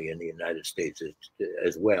significantly in the United States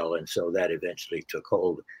as well. And so that eventually took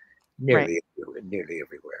hold nearly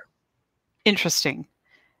everywhere. Interesting.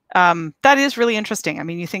 That is really interesting. I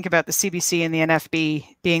mean, you think about the CBC and the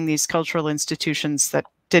NFB being these cultural institutions that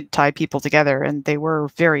did tie people together, and they were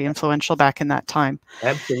very influential back in that time.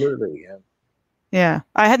 Absolutely, yeah. Yeah,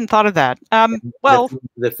 I hadn't thought of that. Well,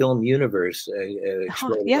 the film universe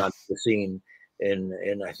exploded onto the scene in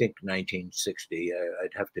I think 1960. I'd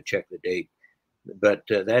have to check the date, but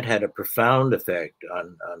that had a profound effect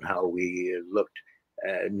on how we looked.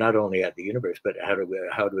 Not only at the universe, but how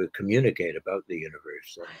to communicate about the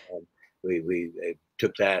universe. And we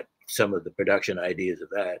took some of the production ideas of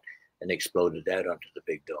that, and exploded that onto the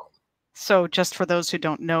big dome. So just for those who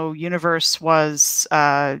don't know, Universe was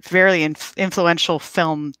a very influential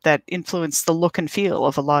film that influenced the look and feel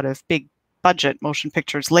of a lot of big budget motion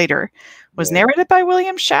pictures later. Was narrated by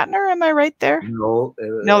William Shatner, am I right there? No.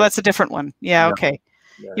 No, that's a different one. Yeah, no. Okay.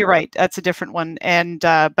 You're right. That's a different one. And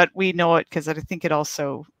but we know it because I think it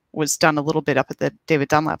also was done a little bit up at the David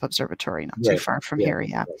Dunlap Observatory, not too far from here.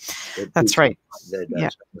 Yeah, that's right.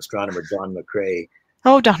 Astronomer Don McCrae.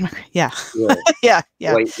 Oh, Don McCrae. Yeah.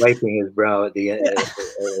 Yeah. Wiping his brow at the end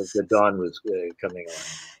as the dawn was coming on.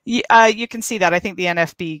 You can see that. I think the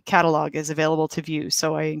NFB catalog is available to view,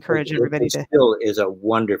 so I encourage everybody to. It still is a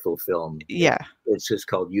wonderful film. Yeah. It's just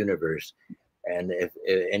called Universe. And if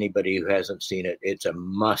anybody who hasn't seen it, it's a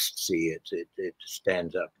must see. It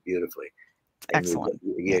stands up beautifully. And excellent.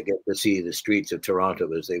 You get to see the streets of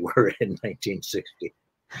Toronto as they were in 1960.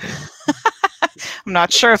 I'm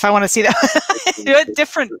not sure if I want to see that.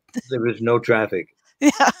 Different. There was no traffic.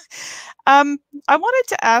 Yeah. I wanted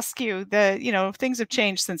to ask you that, things have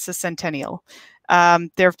changed since the centennial.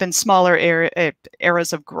 There have been smaller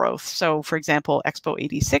eras of growth. So, for example, Expo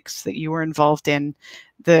 86 that you were involved in,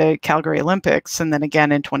 the Calgary Olympics, and then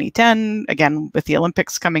again in 2010, again with the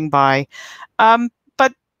Olympics coming by.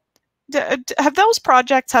 But have those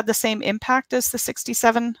projects had the same impact as the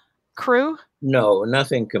 67 crew? No,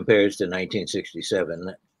 nothing compares to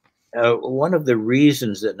 1967. One of the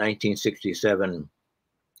reasons that 1967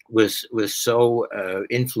 was so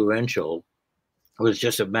influential was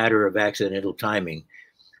just a matter of accidental timing.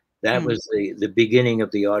 That was the beginning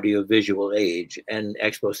of the audiovisual age, and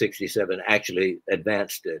Expo 67 actually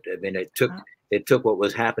advanced it. I mean, it took what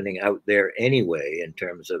was happening out there anyway in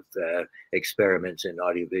terms of experiments in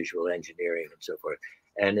audiovisual engineering and so forth,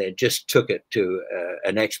 and it just took it to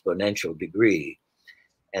an exponential degree.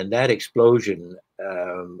 And that explosion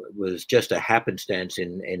was just a happenstance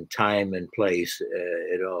in time and place.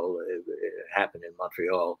 It all happened in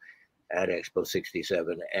Montreal at Expo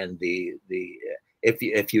 67. And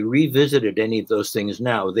if you revisited any of those things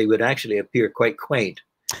now, they would actually appear quite quaint.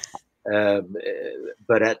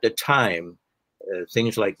 But at the time,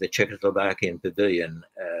 things like the Czechoslovakian pavilion,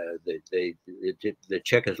 the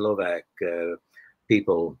Czechoslovak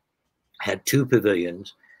people had 2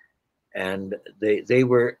 pavilions, and they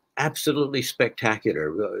were absolutely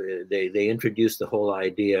spectacular. They introduced the whole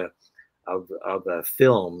idea of a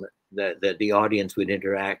film that the audience would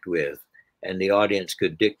interact with, and the audience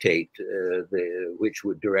could dictate which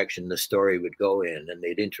direction the story would go in, and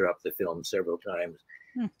they'd interrupt the film several times.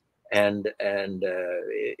 And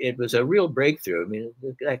it was a real breakthrough. I mean,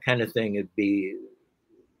 that kind of thing would be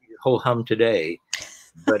ho hum today,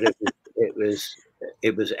 but it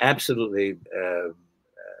was absolutely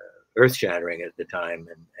earth shattering at the time,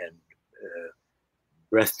 and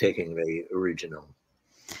breathtakingly original.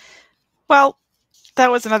 Well, that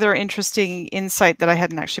was another interesting insight that I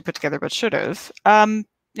hadn't actually put together, but should have. Now,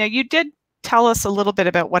 you did tell us a little bit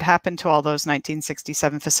about what happened to all those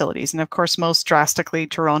 1967 facilities. And of course, most drastically,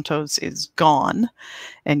 Toronto's is gone.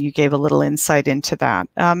 And you gave a little insight into that.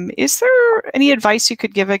 Is there any advice you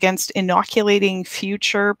could give against inoculating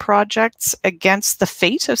future projects against the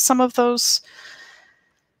fate of some of those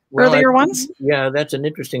earlier ones? Yeah, that's an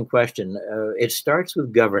interesting question. It starts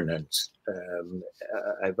with governance.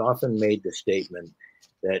 I've often made the statement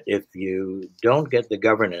that if you don't get the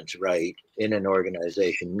governance right in an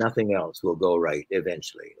organization, nothing else will go right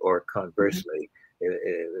eventually, or conversely,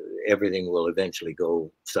 everything will eventually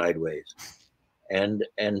go sideways. And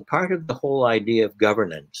part of the whole idea of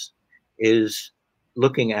governance is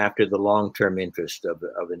looking after the long-term interest of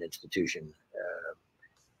an institution.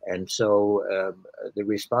 And so the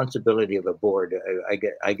responsibility of a board,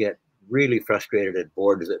 I get really frustrated at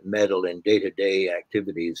boards that meddle in day-to-day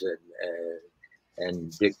activities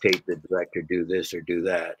and dictate the director do this or do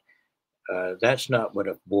that. That's not what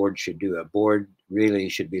a board should do. A board really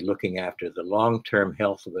should be looking after the long-term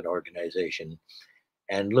health of an organization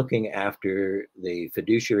and looking after the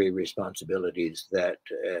fiduciary responsibilities that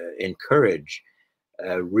encourage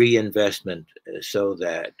reinvestment so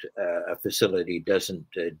that a facility doesn't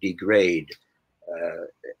degrade.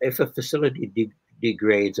 If a facility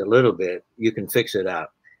degrades a little bit, you can fix it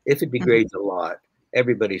up. If it degrades a lot,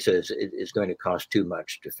 everybody says it's going to cost too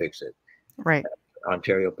much to fix it. Right.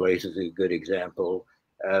 Ontario Place is a good example.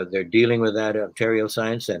 They're dealing with that at Ontario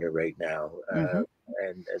Science Centre right now.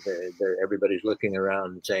 And everybody's looking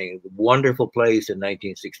around and saying, wonderful place in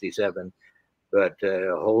 1967, but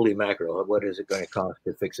holy mackerel, what is it going to cost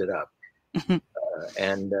to fix it up?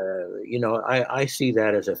 You know, I see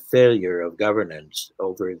that as a failure of governance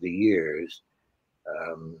over the years.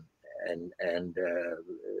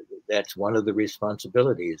 That's one of the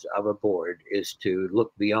responsibilities of a board, is to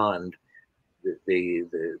look beyond the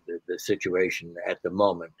situation at the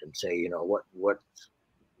moment and say, you know,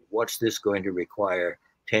 what's this going to require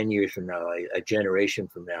 10 years from now, a generation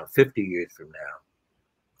from now, 50 years from now?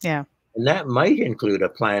 Yeah. And that might include a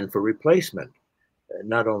plan for replacement,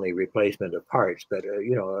 not only replacement of parts, but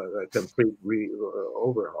you know, a complete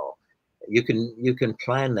overhaul. You can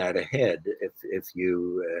plan that ahead if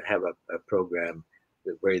you have a program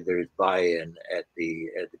where there's buy-in at the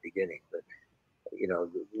beginning. But you know,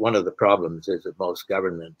 one of the problems is that most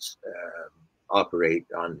governments operate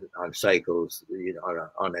on cycles, you know,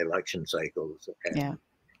 on election cycles,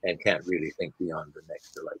 and can't really think beyond the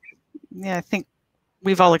next election. Yeah, I think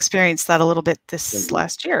we've all experienced that a little bit this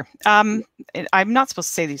last year. I'm not supposed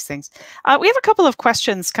to say these things. We have a couple of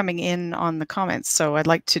questions coming in on the comments, so I'd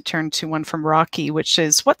like to turn to one from Rocky, which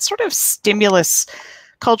is, what sort of stimulus,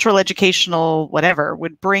 cultural, educational, whatever,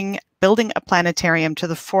 would bring building a planetarium to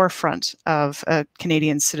the forefront of a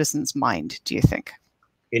Canadian citizen's mind, do you think?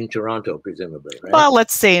 In Toronto, presumably, right? Well,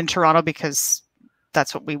 let's say in Toronto, because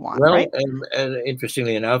that's what we want, right? And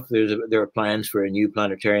interestingly enough, there are plans for a new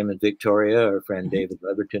planetarium in Victoria. Our friend David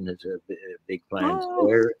Leverton has a big plans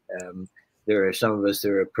there. There are some of us that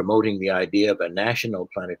are promoting the idea of a national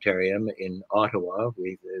planetarium in Ottawa.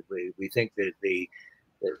 We think that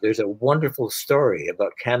there's a wonderful story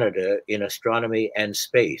about Canada in astronomy and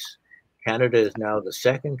space. Canada is now the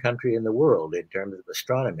second country in the world in terms of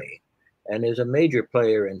astronomy, and is a major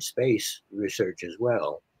player in space research as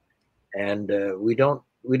well. And we don't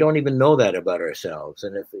even know that about ourselves.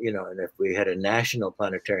 And if we had a national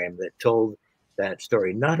planetarium that told that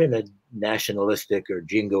story, not in a nationalistic or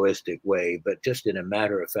jingoistic way, but just in a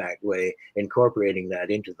matter-of-fact way, incorporating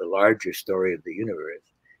that into the larger story of the universe,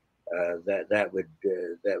 that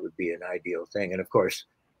would be an ideal thing. And of course,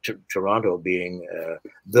 Toronto being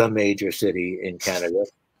the major city in Canada.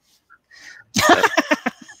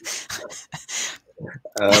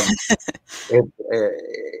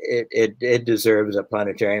 It deserves a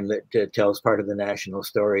planetarium that tells part of the national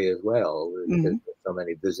story as well, because there's so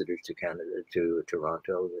many visitors to Canada, to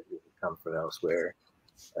Toronto, that come from elsewhere,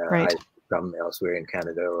 right. either from elsewhere in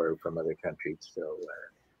Canada or from other countries. So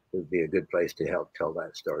it would be a good place to help tell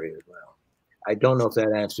that story as well. I don't know if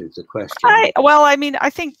that answers the question. Well, I mean,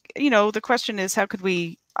 I think, the question is, how could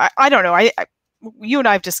we, I don't know. You and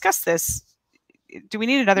I have discussed this. Do we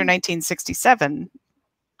need another 1967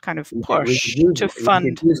 kind of push to fund?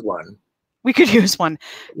 We could use one. We could use one.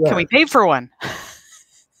 Yeah. Can we pay for one?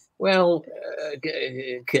 Well,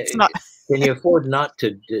 can you afford not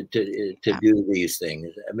to do these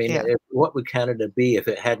things? I mean, what would Canada be if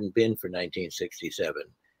it hadn't been for 1967?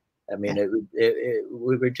 I mean,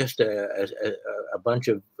 we were just a bunch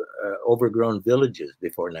of overgrown villages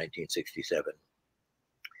before 1967.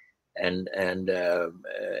 And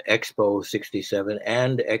Expo 67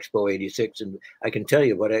 and Expo 86. And I can tell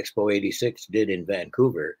you what Expo 86 did in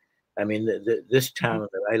Vancouver. I mean, this town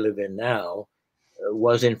that I live in now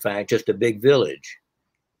was in fact just a big village.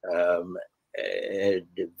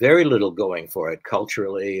 Very little going for it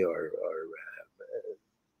culturally or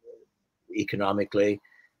economically.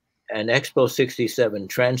 And Expo 67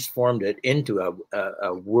 transformed it into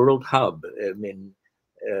a world hub. I mean,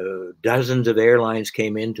 dozens of airlines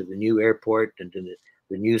came into the new airport, and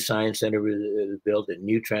the new science center was built, and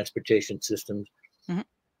new transportation systems,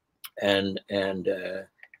 and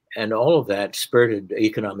all of that spurred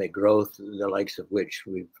economic growth, the likes of which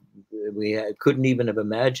we couldn't even have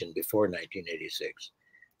imagined before 1986.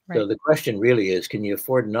 Right. So the question really is, can you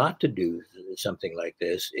afford not to do something like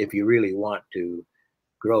this if you really want to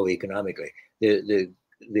grow economically? The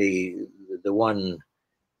one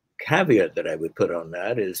caveat that I would put on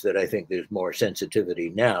that is that I think there's more sensitivity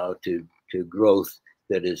now to growth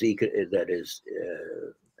that is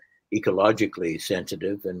ecologically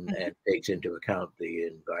sensitive and takes into account the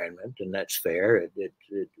environment, and that's fair. It's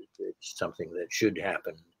something that should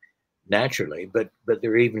happen naturally, but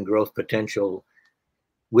there are even growth potential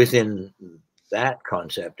within that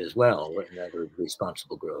concept as well, and that is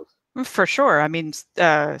responsible growth. For sure. I mean,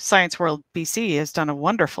 Science World BC has done a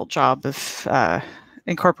wonderful job of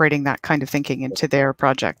incorporating that kind of thinking into their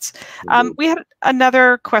projects. We had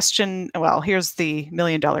another question. Well, here's the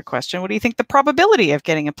million-dollar question. What do you think the probability of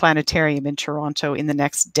getting a planetarium in Toronto in the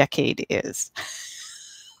next decade is?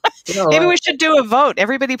 Maybe we should do a vote.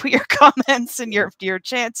 Everybody put your comments and your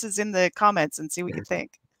chances in the comments and see what you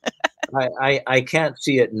think. I can't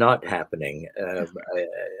see it not happening.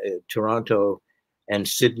 Toronto and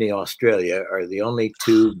Sydney, Australia, are the only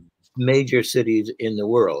two major cities in the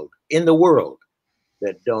world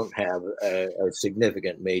that don't have a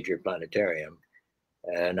significant major planetarium.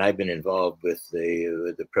 And I've been involved with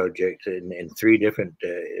the project in three different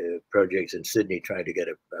projects in Sydney, trying to get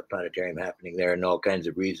a planetarium happening there, and all kinds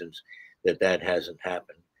of reasons that hasn't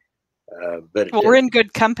happened. But we're in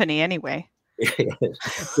good company anyway.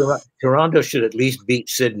 Toronto should at least beat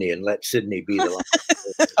Sydney and let Sydney be the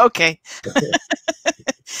last. Okay.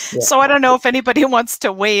 So I don't know if anybody wants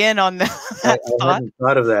to weigh in on that. I hadn't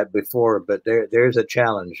thought of that before, but there's a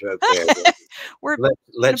challenge out there.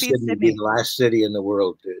 Let Sydney be the last city in the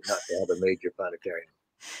world not to have a major planetarium.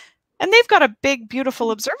 And they've got a big, beautiful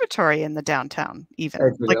observatory in the downtown,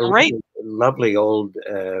 even. Lovely old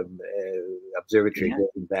observatory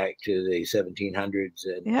going back to the 1700s.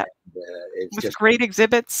 And it's with just great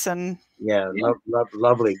exhibits and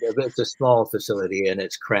lovely. It's a small facility and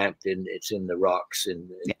it's cramped and it's in the rocks and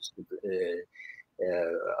it's,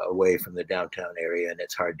 away from the downtown area, and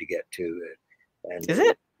it's hard to get to. And is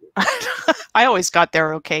it? I always got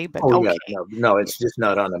there okay, but okay. No, it's just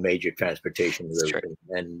not on a major transportation route,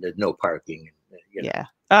 and there's no parking. Yeah.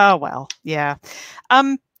 Oh well. Yeah.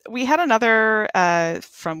 We had another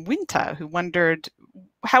from Winta who wondered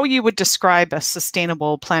how you would describe a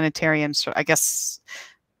sustainable planetarium. So I guess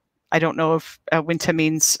I don't know if Winta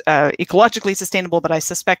means ecologically sustainable, but I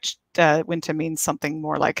suspect Winta means something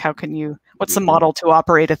more like what's the model to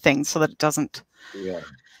operate a thing so that it doesn't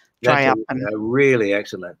dry up? A really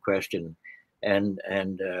excellent question. And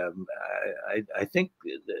I think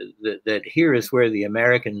that here is where the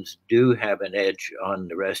Americans do have an edge on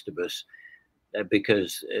the rest of us,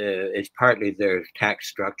 because it's partly their tax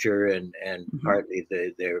structure and partly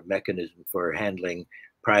their mechanism for handling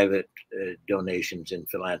private donations and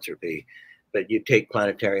philanthropy. But you take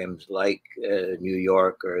planetariums like New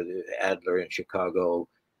York or the Adler in Chicago.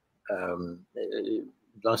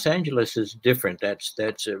 Los Angeles is different. That's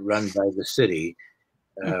run by the city.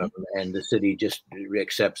 and the city just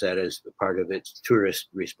accepts that as part of its tourist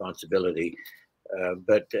responsibility.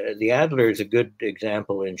 But the Adler is a good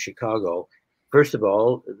example in Chicago. First of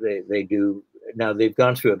all, they do, now they've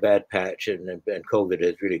gone through a bad patch, and COVID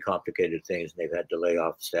has really complicated things, and they've had to lay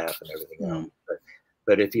off staff and everything else.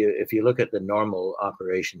 But if you look at the normal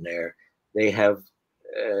operation there, they have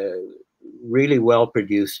really well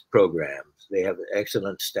produced programs. They have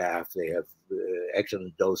excellent staff. They have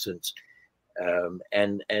excellent docents.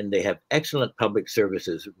 And they have excellent public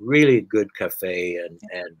services, really good cafe, and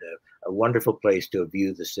a wonderful place to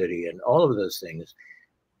view the city, and all of those things.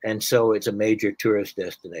 And so it's a major tourist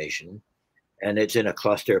destination, and it's in a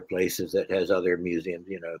cluster of places that has other museums,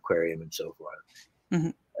 you know, aquarium and so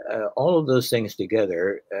forth. All of those things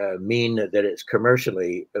together mean that it's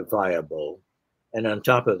commercially viable. And on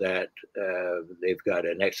top of that, they've got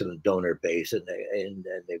an excellent donor base, and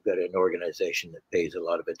they've got an organization that pays a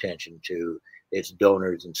lot of attention to its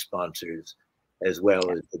donors and sponsors, as well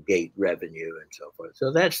as the gate revenue and so forth.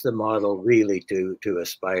 So that's the model really to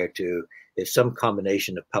aspire to, is some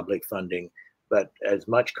combination of public funding, but as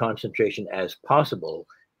much concentration as possible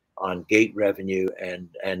on gate revenue, and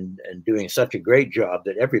doing such a great job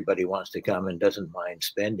that everybody wants to come and doesn't mind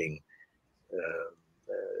spending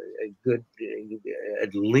a good,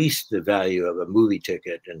 at least the value of a movie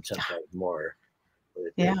ticket, and sometimes more.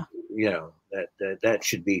 Yeah, you know, that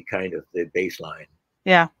should be kind of the baseline.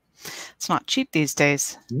 Yeah, it's not cheap these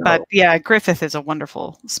days. No. But yeah, Griffith is a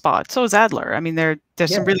wonderful spot. So is Adler. I mean, there's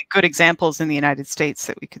some really good examples in the United States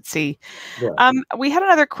that we could see. We had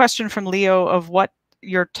another question from Leo of what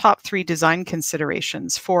your top 3 design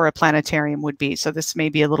considerations for a planetarium would be. So this may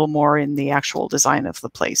be a little more in the actual design of the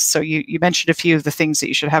place. So you mentioned a few of the things that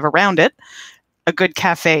you should have around it. A good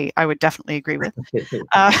cafe, I would definitely agree with.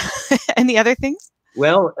 Any other things?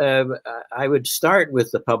 Well, I would start with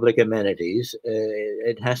the public amenities.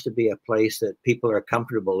 It has to be a place that people are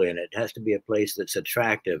comfortable in. It has to be a place that's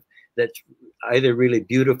attractive, that's either really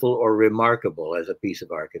beautiful or remarkable as a piece of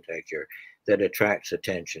architecture that attracts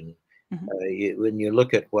attention. When you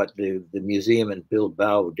look at what the museum in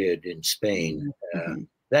Bilbao did in Spain,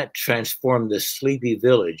 that transformed this sleepy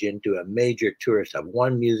village into a major tourist hub,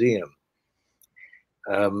 one museum.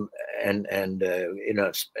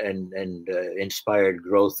 Inspired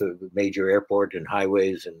growth of major airport and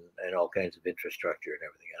highways and all kinds of infrastructure and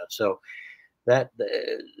everything else.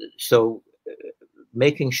 So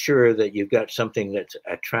making sure that you've got something that's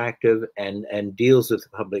attractive and deals with the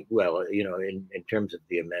public well, you know, in terms of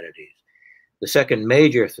the amenities. The second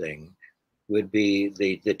major thing would be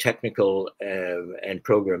the technical and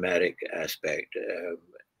programmatic aspect.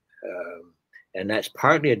 And that's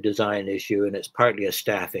partly a design issue, and it's partly a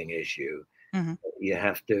staffing issue. You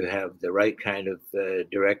have to have the right kind of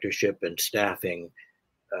directorship and staffing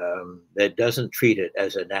that doesn't treat it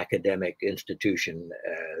as an academic institution.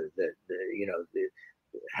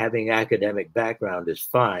 Having academic background is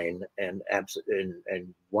fine, and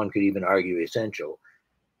one could even argue essential.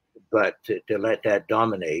 But to let that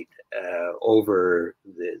dominate over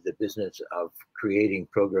the business of creating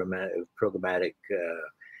programmatic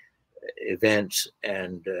events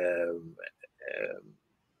and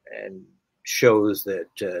shows that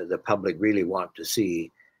the public really want to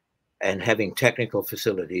see, and having technical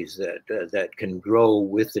facilities that can grow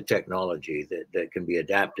with the technology, that can be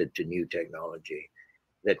adapted to new technology,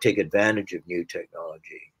 that take advantage of new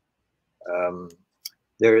technology.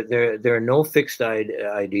 There are no fixed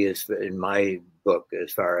ideas in my book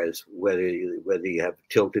as far as whether you have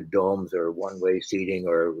tilted domes or one-way seating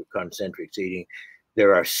or concentric seating.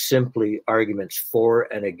 There are simply arguments for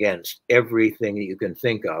and against everything that you can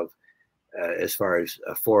think of as far as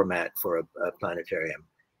a format for a planetarium.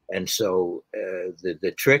 And so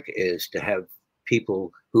the trick is to have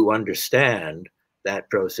people who understand that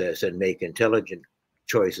process and make intelligent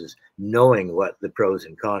choices, knowing what the pros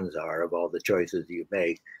and cons are of all the choices you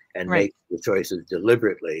make, and make the choices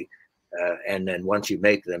deliberately. And then once you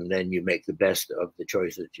make them, then you make the best of the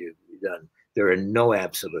choices you've done. There are no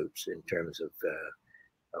absolutes in terms of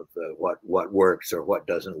what works or what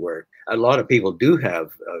doesn't work. A lot of people do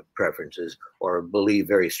have preferences or believe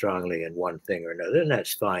very strongly in one thing or another, and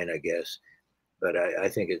that's fine, I guess. But I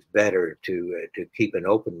think it's better to keep an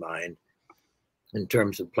open mind in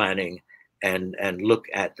terms of planning, and look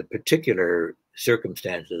at the particular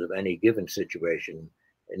circumstances of any given situation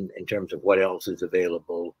in terms of what else is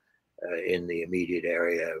available in the immediate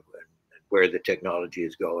area, and where the technology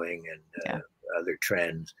is going, and other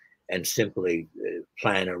trends, and simply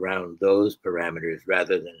plan around those parameters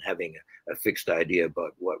rather than having a fixed idea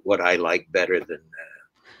about what I like better than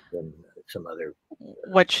some other.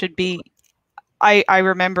 What should be I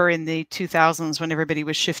remember in the 2000s when everybody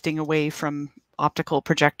was shifting away from optical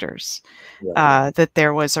projectors, that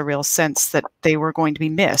there was a real sense that they were going to be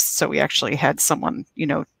missed. So we actually had someone,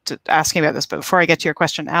 asking about this. But before I get to your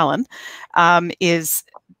question, Alan, is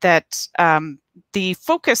that the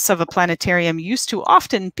focus of a planetarium used to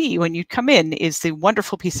often be, when you come in, is the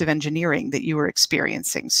wonderful piece of engineering that you were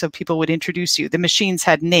experiencing. So people would introduce you. The machines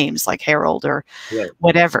had names like Harold or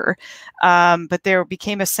whatever, but there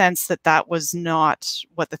became a sense that that was not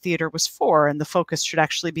what the theater was for, and the focus should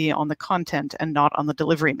actually be on the content and not on the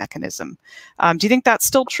delivery mechanism. Do you think that's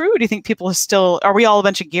still true? Do you think people are we all a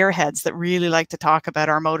bunch of gearheads that really like to talk about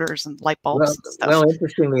our motors and light bulbs and stuff? Well,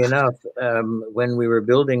 interestingly enough, when we were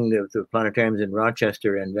building the planetariums in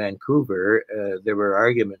Rochester and Vancouver, there were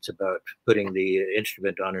arguments about putting the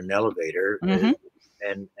instrument on an elevator, and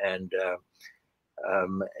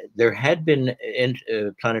there had been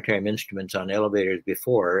planetarium instruments on elevators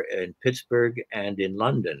before in Pittsburgh and in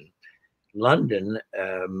London. London,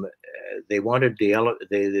 they wanted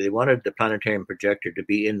the planetarium projector to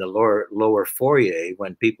be in the lower foyer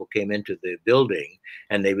when people came into the building,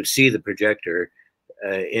 and they would see the projector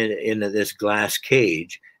in this glass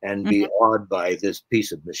cage and be awed by this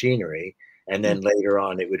piece of machinery, and then later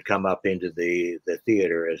on it would come up into the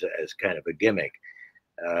theater as kind of a gimmick.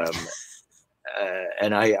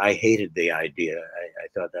 And I hated the idea. I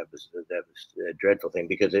thought that was a dreadful thing,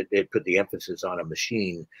 because it put the emphasis on a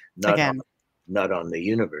machine, not on the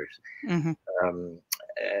universe.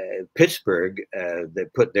 Pittsburgh, they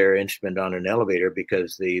put their instrument on an elevator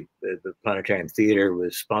because the Planetarium Theater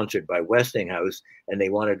was sponsored by Westinghouse, and they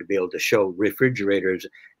wanted to be able to show refrigerators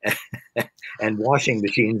and washing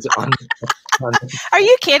machines on. Are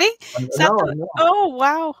you kidding? No. Oh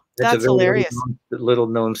wow, that's hilarious. Little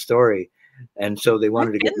known story. And so they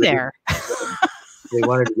wanted to get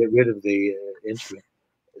rid of the instrument.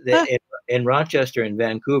 In Rochester and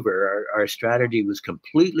Vancouver, our strategy was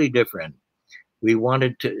completely different. We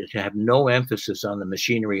wanted to have no emphasis on the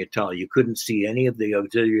machinery at all. You couldn't see any of the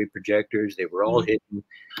auxiliary projectors. They were all hidden.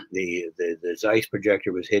 The Zeiss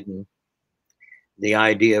projector was hidden. The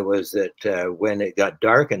idea was that when it got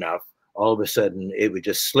dark enough, all of a sudden it would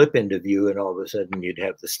just slip into view, and all of a sudden you'd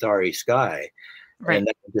have the starry sky. And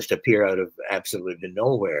that would just appear out of absolutely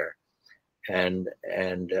nowhere, and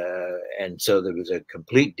so there was a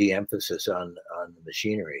complete de-emphasis on the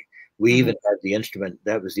machinery. We even had the instrument.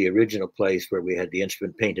 That was the original place where we had the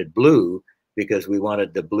instrument painted blue, because we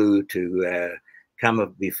wanted the blue to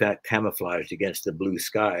be camouflaged against the blue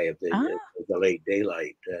sky of the late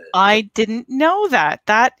daylight. I didn't know that.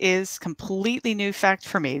 That is completely new fact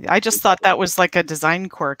for me. I just thought that was like a design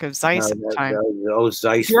quirk of Zeiss at the time.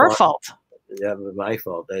 Zeiss, your fault. That was my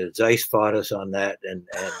fault. Zeiss fought us on that, and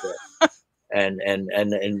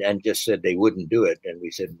just said they wouldn't do it. And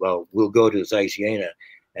we said, well, we'll go to Zeiss Jena,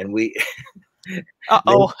 and they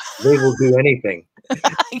will do anything.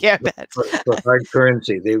 Yeah, I bet. For hard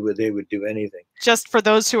currency, they would do anything. Just for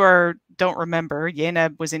those who don't remember,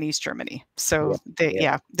 Jena was in East Germany, so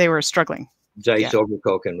they were struggling. Zeiss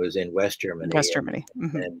Oberkochen was in West Germany.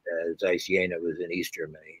 And Zeiss Jena was in East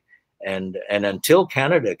Germany. And until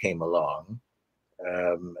Canada came along,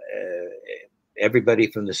 everybody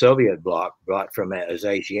from the Soviet bloc bought from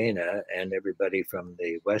Zeiss Jena, and everybody from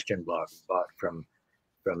the Western bloc bought from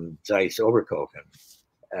Zeiss Oberkochen.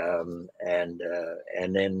 And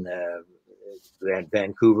then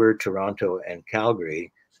Vancouver, Toronto, and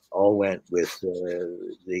Calgary all went with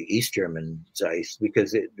the East German Zeiss,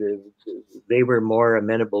 because they were more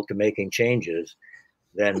amenable to making changes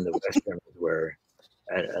than the West Germans were.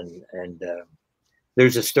 And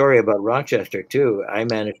there's a story about Rochester too. I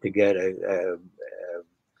managed to get a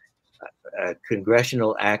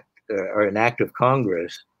congressional act or an act of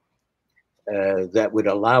Congress that would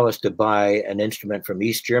allow us to buy an instrument from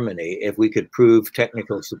East Germany if we could prove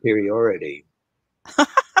technical superiority.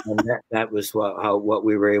 And that was what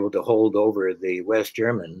we were able to hold over the West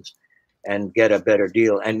Germans and get a better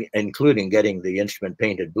deal, and including getting the instrument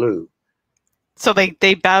painted blue. So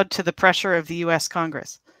they bowed to the pressure of the U.S.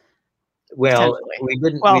 Congress. Well, we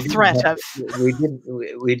didn't. Well,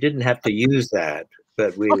 we didn't have to use that,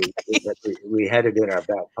 but we had it in our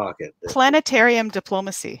back pocket. Planetarium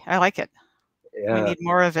diplomacy. I like it. Yeah. We need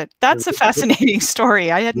more of it. That's a fascinating story.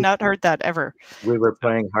 I had not heard that ever. We were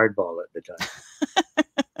playing hardball at the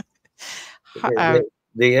time.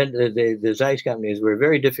 The Zeiss companies were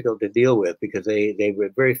very difficult to deal with, because they were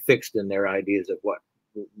very fixed in their ideas of what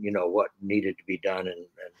needed to be done and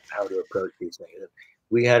how to approach these things.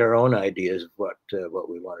 We had our own ideas of what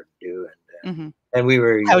we wanted to do, and we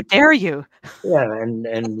were. How dare you? Yeah,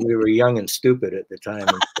 and we were young and stupid at the time.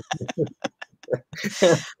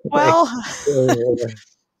 Well,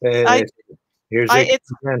 I, Here's I, it.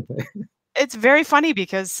 it's very funny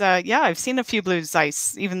because yeah, I've seen a few blue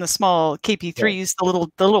Zeiss, even the small Yeah, KP3s, the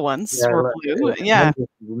little ones yeah. were blue. Yeah,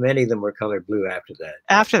 Many of them were colored blue after that.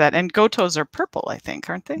 after that, and Gotos are purple, I think,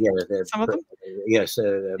 aren't they? Yeah, Some of them. yes,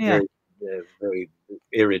 Yeah, very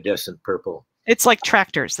iridescent purple. it's like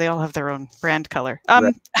tractors; they all have their own brand color.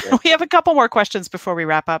 Right. Yeah. We have a couple more questions before we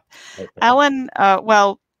wrap up. Okay. Ellen,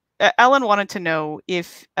 Ellen wanted to know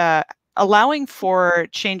if allowing for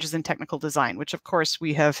changes in technical design, which of course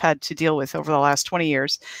we have had to deal with over the last 20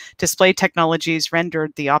 years, display technologies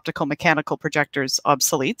rendered the optical mechanical projectors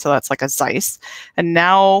obsolete. So that's like a Zeiss. And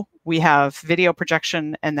now we have video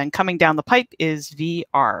projection, and then coming down the pipe is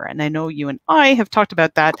VR. And I know you and I have talked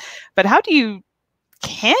about that, but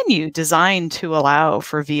can you design to allow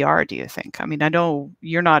for VR, do you think? I mean, I know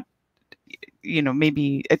you're not,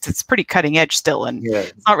 maybe it's pretty cutting edge still, and Yeah.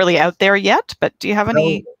 it's not really out there yet, but do you have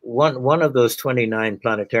any? One of those 29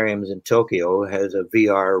 planetariums in Tokyo has a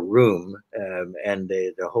VR room, and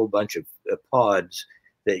the whole bunch of pods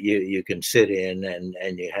that you can sit in,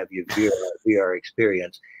 and you have your VR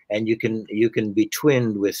experience, and you can be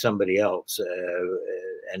twinned with somebody else,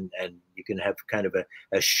 and you can have kind of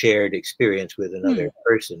a shared experience with another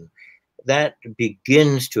person. That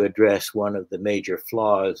begins to address one of the major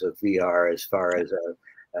flaws of VR as far as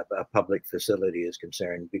a public facility is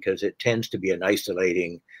concerned, because it tends to be an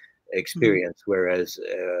isolating experience, whereas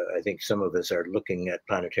I think some of us are looking at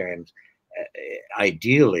planetariums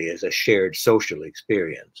ideally as a shared social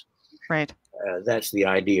experience. Right. That's the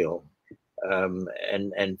ideal. And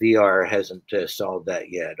VR hasn't solved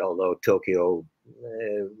that yet, although Tokyo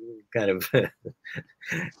kind of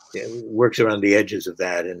works around the edges of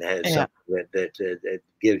that and has something that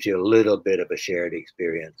gives you a little bit of a shared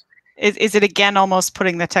experience. Is it again almost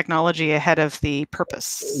putting the technology ahead of the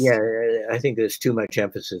purpose? Yeah, I think there's too much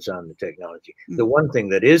emphasis on the technology. The one thing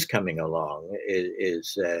that is coming along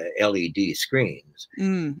is LED screens,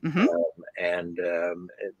 and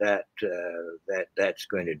that's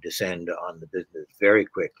going to descend on the business very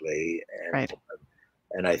quickly,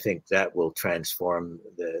 and I think that will transform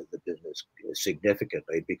the business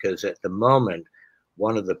significantly, because at the moment,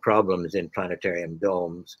 one of the problems in planetarium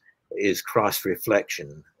domes is cross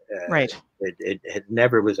reflection. It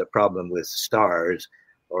never was a problem with stars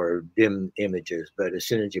or dim images, but as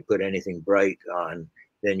soon as you put anything bright on,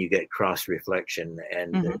 then you get cross reflection,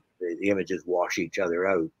 and the images wash each other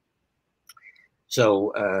out.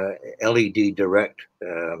 So LED direct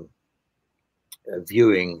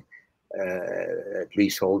viewing at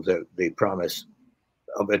least holds the promise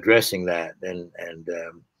of addressing that, and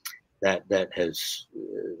that has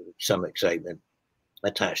some excitement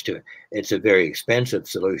attached to it. It's a very expensive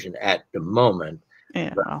solution at the moment.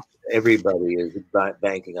 But everybody is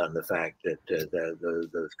banking on the fact that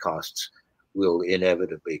those costs will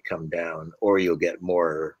inevitably come down, or you'll get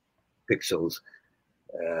more pixels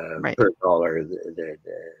per dollar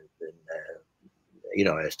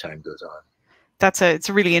as time goes on. It's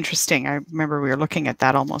really interesting. I remember we were looking at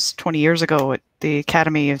that almost 20 years ago at the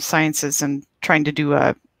Academy of Sciences and trying to do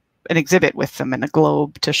an exhibit with them in a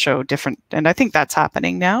globe to show different, and I think that's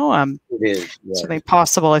happening now. It is. Yes. Certainly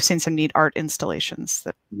possible. I've seen some neat art installations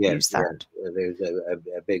that use that. Yes. There's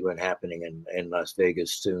a big one happening in Las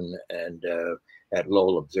Vegas soon, and at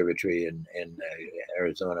Lowell Observatory in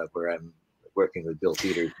Arizona, where I'm working with Bill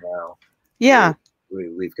Peters now. Yeah.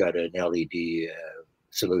 We've got an LED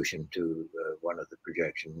solution to one of the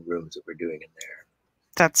projection rooms that we're doing in there.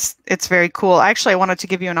 It's very cool. Actually, I wanted to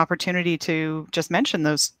give you an opportunity to just mention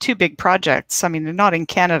those two big projects. I mean, they're not in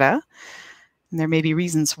Canada, and there may be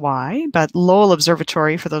reasons why, but Lowell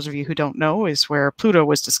Observatory, for those of you who don't know, is where Pluto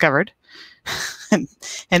was discovered.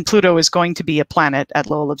 and Pluto is going to be a planet at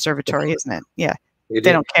Lowell Observatory, isn't it? Yeah. They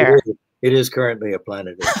don't care. It is currently a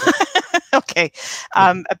planet. Okay.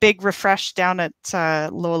 A big refresh down at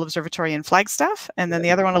Lowell Observatory in Flagstaff, and then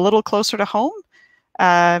the other one a little closer to home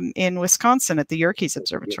in Wisconsin at the Yerkes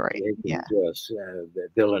Observatory. Yes.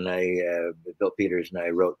 Bill Peters and I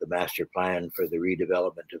wrote the master plan for the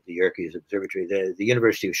redevelopment of the Yerkes Observatory. The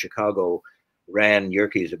University of Chicago ran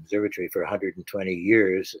Yerkes Observatory for 120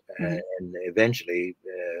 years, and eventually,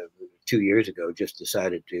 2 years ago, just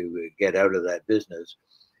decided to get out of that business.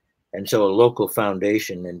 And so a local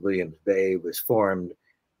foundation in Williams Bay was formed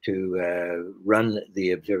to run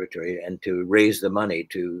the observatory and to raise the money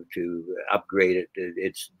to upgrade it.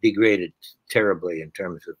 It's degraded terribly in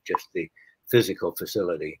terms of just the physical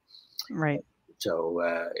facility. Right. So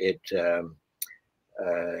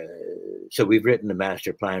so we've written the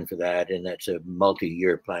master plan for that, and that's a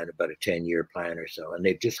multi-year plan, about a 10-year plan or so. And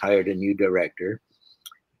they've just hired a new director,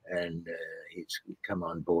 and he's come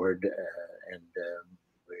on board, and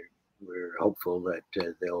we're hopeful that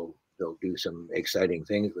they'll do some exciting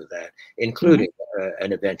things with that, including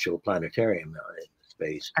an eventual planetarium in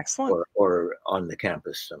space. Excellent. Or on the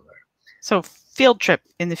campus somewhere. So field trip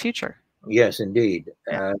in the future. Yes, indeed.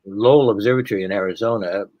 Yeah. Lowell Observatory in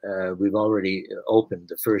Arizona, we've already opened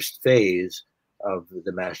the first phase of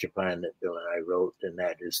the master plan that Bill and I wrote, and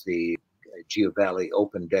that is the Geo Valley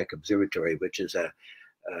Open Deck Observatory, which is a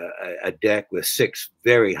deck with 6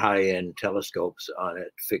 very high-end telescopes on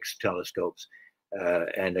it, fixed telescopes,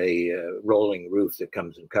 and a rolling roof that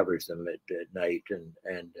comes and covers them at night.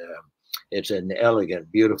 And it's an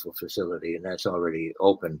elegant, beautiful facility, and that's already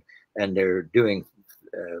open. And they're doing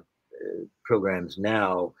programs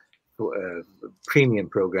now, premium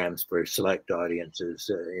programs for select audiences.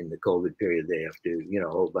 In the COVID period, they have to, a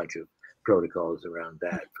whole bunch of protocols around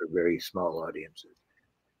that for very small audiences.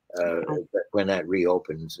 But when that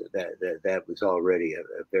reopens, that was already a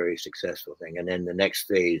very successful thing. And then the next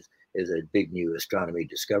phase is a big new astronomy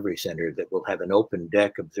discovery center that will have an open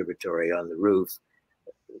deck observatory on the roof,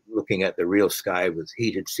 looking at the real sky with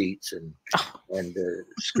heated seats and a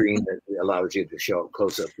screen that allows you to show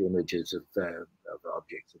close-up images of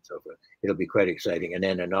objects and so forth. It'll be quite exciting. And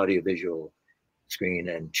then an audiovisual screen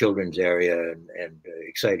and children's area and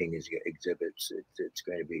exciting exhibits. It's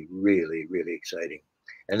going to be really, really exciting.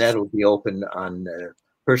 And that'll be open on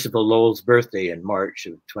Percival Lowell's birthday in March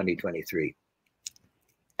of 2023.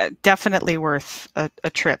 Definitely worth a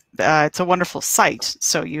trip. It's a wonderful site.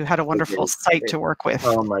 So you had a wonderful site to work with.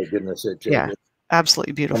 Oh my goodness!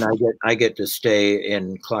 Absolutely beautiful. And I get to stay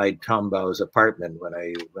in Clyde Tombaugh's apartment when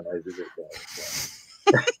I visit there.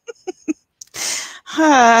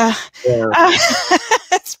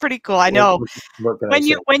 It's pretty cool. I know.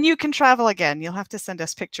 When you can travel again, you'll have to send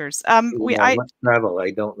us pictures. Travel. I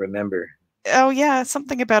don't remember. Oh yeah,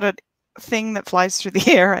 something about a thing that flies through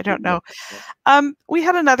the air. I don't know. We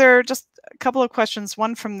had just a couple of questions,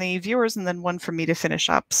 one from the viewers and then one from me to finish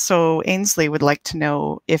up. So Ainsley would like to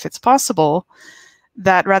know if it's possible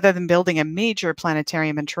that rather than building a major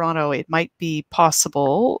planetarium in Toronto, it might be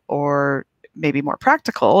possible or maybe more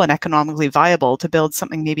practical and economically viable to build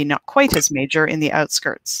something maybe not quite as major in the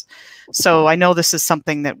outskirts. So I know this is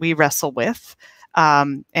something that we wrestle with,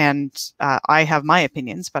 and I have my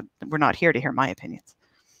opinions, but we're not here to hear my opinions.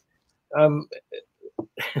 Well,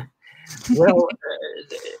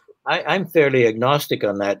 I'm fairly agnostic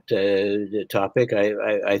on that topic.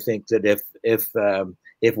 I think that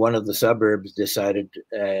if one of the suburbs decided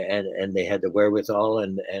and they had the wherewithal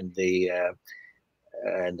and the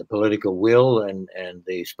political will and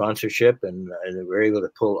the sponsorship and they were able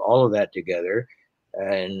to pull all of that together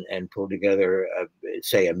and pull together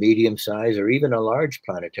say a medium size or even a large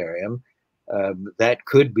planetarium, that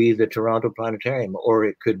could be the Toronto Planetarium, or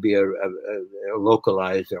it could be a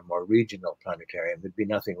localized or more regional planetarium. There'd be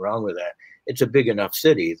nothing wrong with that. It's a big enough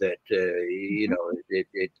city that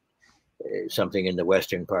something in the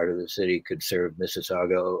western part of the city could serve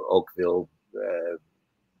Mississauga, Oakville,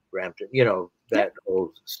 Brampton, that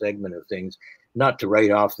whole segment of things. Not to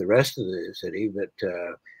write off the rest of the city,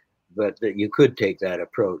 but that you could take that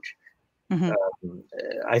approach.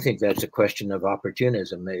 I think that's a question of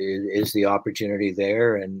opportunism. Is the opportunity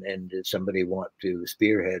there, and does somebody want to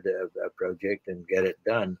spearhead a project and get it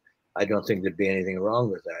done? I don't think there'd be anything wrong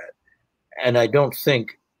with that. And I don't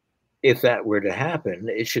think if that were to happen,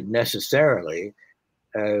 it should necessarily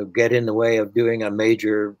get in the way of doing a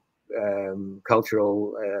major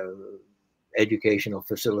cultural educational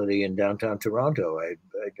facility in downtown Toronto.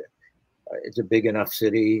 It's a big enough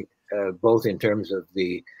city, both in terms of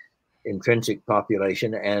the intrinsic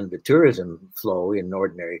population and the tourism flow in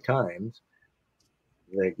ordinary times,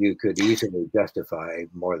 that you could easily justify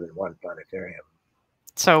more than one planetarium.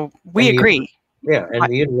 So we agree. Yeah,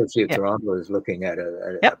 and the University of Toronto is looking at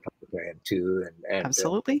a planetarium too, and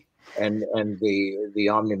absolutely. And the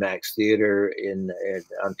Omnimax Theatre in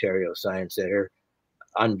Ontario Science Centre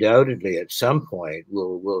undoubtedly at some point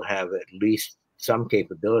will have at least some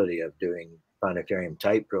capability of doing planetarium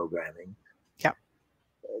type programming.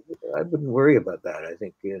 I wouldn't worry about that. I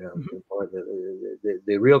think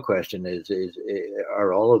the real question is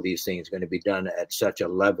are all of these things going to be done at such a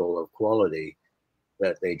level of quality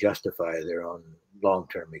that they justify their own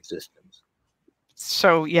long-term existence?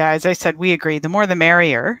 So yeah, as I said, we agree. The more the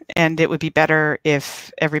merrier, and it would be better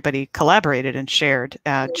if everybody collaborated and shared.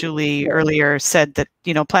 Julie earlier said that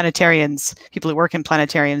planetarians, people who work in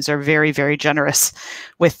planetariums, are very, very generous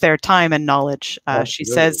with their time and knowledge. She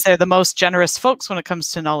says they're the most generous folks when it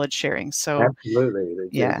comes to knowledge sharing. So absolutely,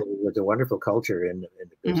 there's a wonderful culture in the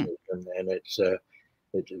business, and it's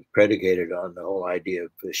it's predicated on the whole idea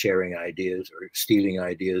of sharing ideas or stealing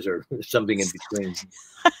ideas or something in between.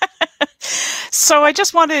 So I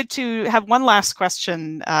just wanted to have one last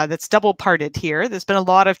question that's double-parted here. There's been a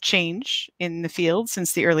lot of change in the field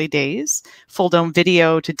since the early days, full dome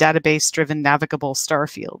video to database-driven navigable star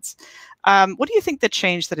fields. What do you think the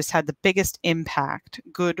change that has had the biggest impact,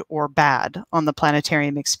 good or bad, on the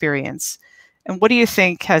planetarium experience? And what do you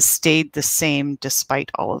think has stayed the same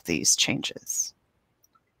despite all of these changes?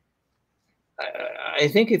 I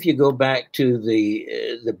think if you go back to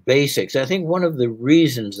the basics, I think one of the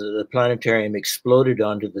reasons that the planetarium exploded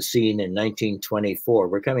onto the scene in 1924,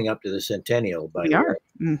 we're coming up to the centennial, by the way,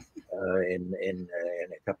 in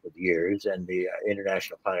a couple of years, and the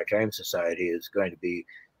International Planetarium Society is going to be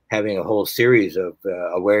having a whole series of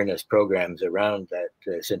awareness programs around that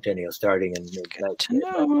centennial, starting in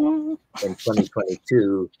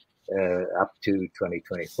 2022 up to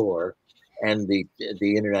 2024. And the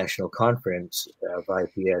international conference of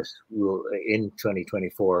IPS will, in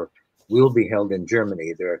 2024, will be held in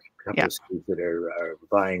Germany. There are a couple of cities that are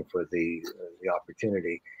vying for the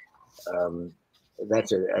opportunity.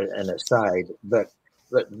 That's an aside, but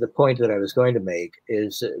the point that I was going to make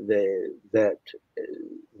is that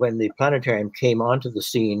when the planetarium came onto the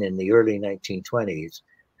scene in the early 1920s,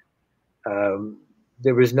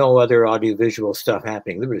 there was no other audiovisual stuff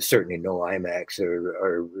happening. There was certainly no IMAX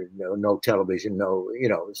or no television,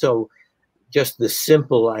 so just the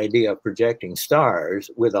simple idea of projecting stars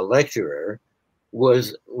with a lecturer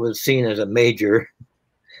was seen as a major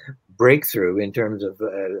breakthrough in terms of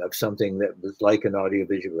something that was like an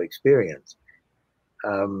audiovisual experience.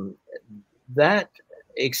 That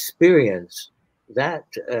experience, that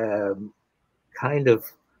kind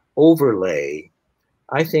of overlay,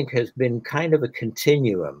 I think, has been kind of a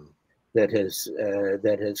continuum that has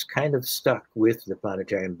kind of stuck with the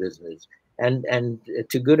planetarium business, and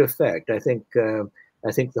to good effect. I think the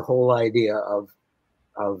whole idea of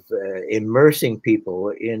immersing people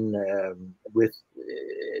in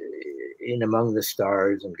among the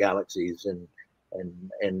stars and galaxies and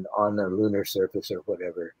on the lunar surface or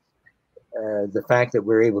whatever. The fact that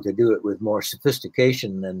we're able to do it with more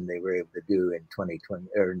sophistication than they were able to do in 2020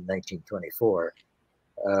 or 1924.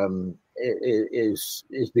 Is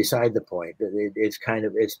beside the point. It's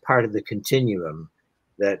part of the continuum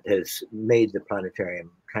that has made the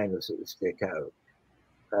planetarium kind of stick out.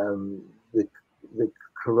 The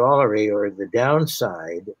corollary or the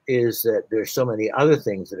downside is that there's so many other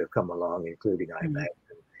things that have come along, including IMAX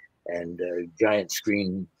and giant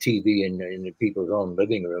screen TV in people's own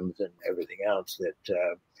living rooms and everything else,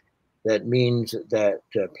 that means that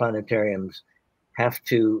planetariums have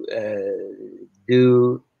to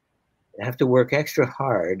work extra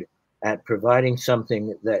hard at providing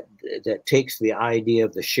something that takes the idea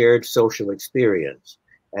of the shared social experience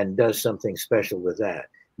and does something special with that.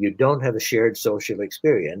 You don't have a shared social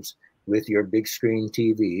experience with your big screen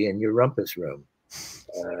TV in your rumpus room.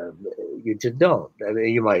 You just don't. I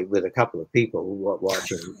mean, you might with a couple of people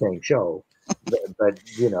watching the same show, but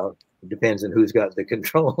it depends on who's got the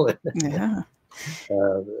control. Yeah.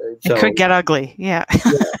 So, it could get ugly. Yeah.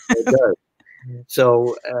 Yeah, it does.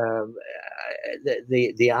 So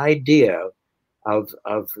the idea of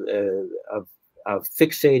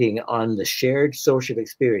fixating on the shared social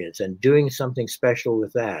experience and doing something special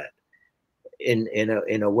with that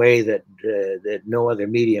in a way that no other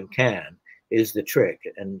medium can is the trick,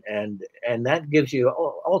 and that gives you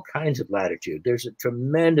all kinds of latitude. There's a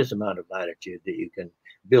tremendous amount of latitude that you can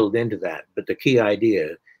build into that, but the key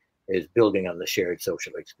idea is building on the shared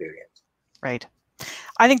social experience. Right.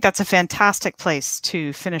 I think that's a fantastic place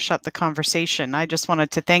to finish up the conversation. I just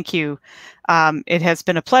wanted to thank you. It has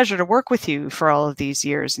been a pleasure to work with you for all of these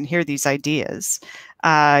years and hear these ideas.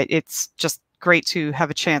 It's just great to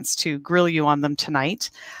have a chance to grill you on them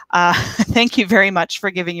tonight. Thank you very much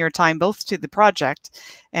for giving your time both to the project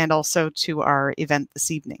and also to our event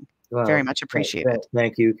this evening. Well, very much appreciated.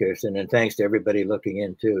 Thank you, Kirsten, and thanks to everybody looking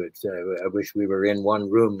in too. It's I wish we were in one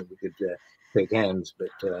room and we could shake hands, but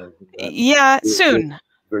yeah, soon.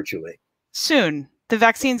 Virtually. Soon. The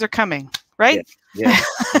vaccines are coming, right? Yeah.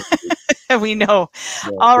 We know.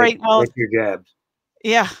 Yeah, all right. Well, take your jabs.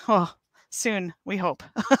 Yeah. Well, soon, we hope.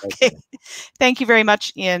 Okay. Thank you very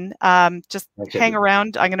much, Ian. Just hang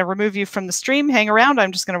around. I'm going to remove you from the stream. Hang around.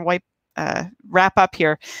 I'm just going to wrap up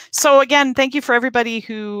here. So again, thank you for everybody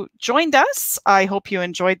who joined us. I hope you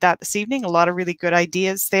enjoyed that this evening. A lot of really good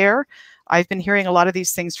ideas there. I've been hearing a lot of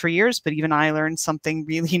these things for years, but even I learned something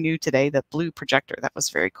really new today, that blue projector. That was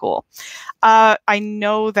very cool. I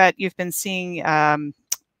know that you've been seeing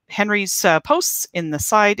Henry's posts in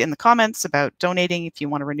the comments about donating if you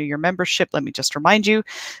want to renew your membership. Let me just remind you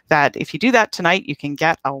that if you do that tonight, you can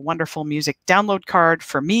get a wonderful music download card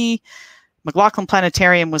for me. McLennan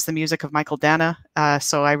Planetarium was the music of Michael Dana,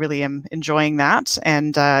 so I really am enjoying that.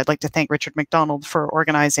 And I'd like to thank Richard McDonald for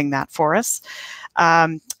organizing that for us.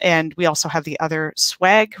 And we also have the other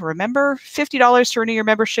swag. Remember, $50 to renew your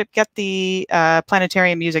membership, get the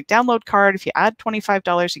Planetarium music download card. If you add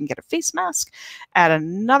 $25, you can get a face mask. Add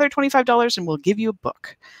another $25 and we'll give you a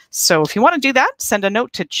book. So if you want to do that, send a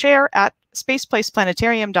note to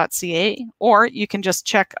chair@spaceplaceplanetarium.ca, or you can just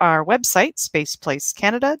check our website,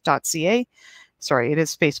 spaceplacecanada.ca. Sorry, it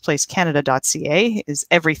is spaceplacecanada.ca is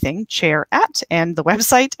everything, chair at, and the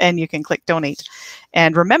website, and you can click donate.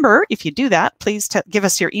 And remember, if you do that, please give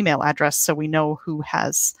us your email address so we know who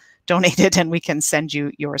has donated and we can send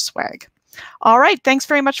you your swag. All right, thanks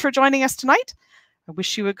very much for joining us tonight. I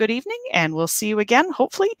wish you a good evening, and we'll see you again,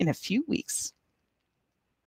 hopefully in a few weeks.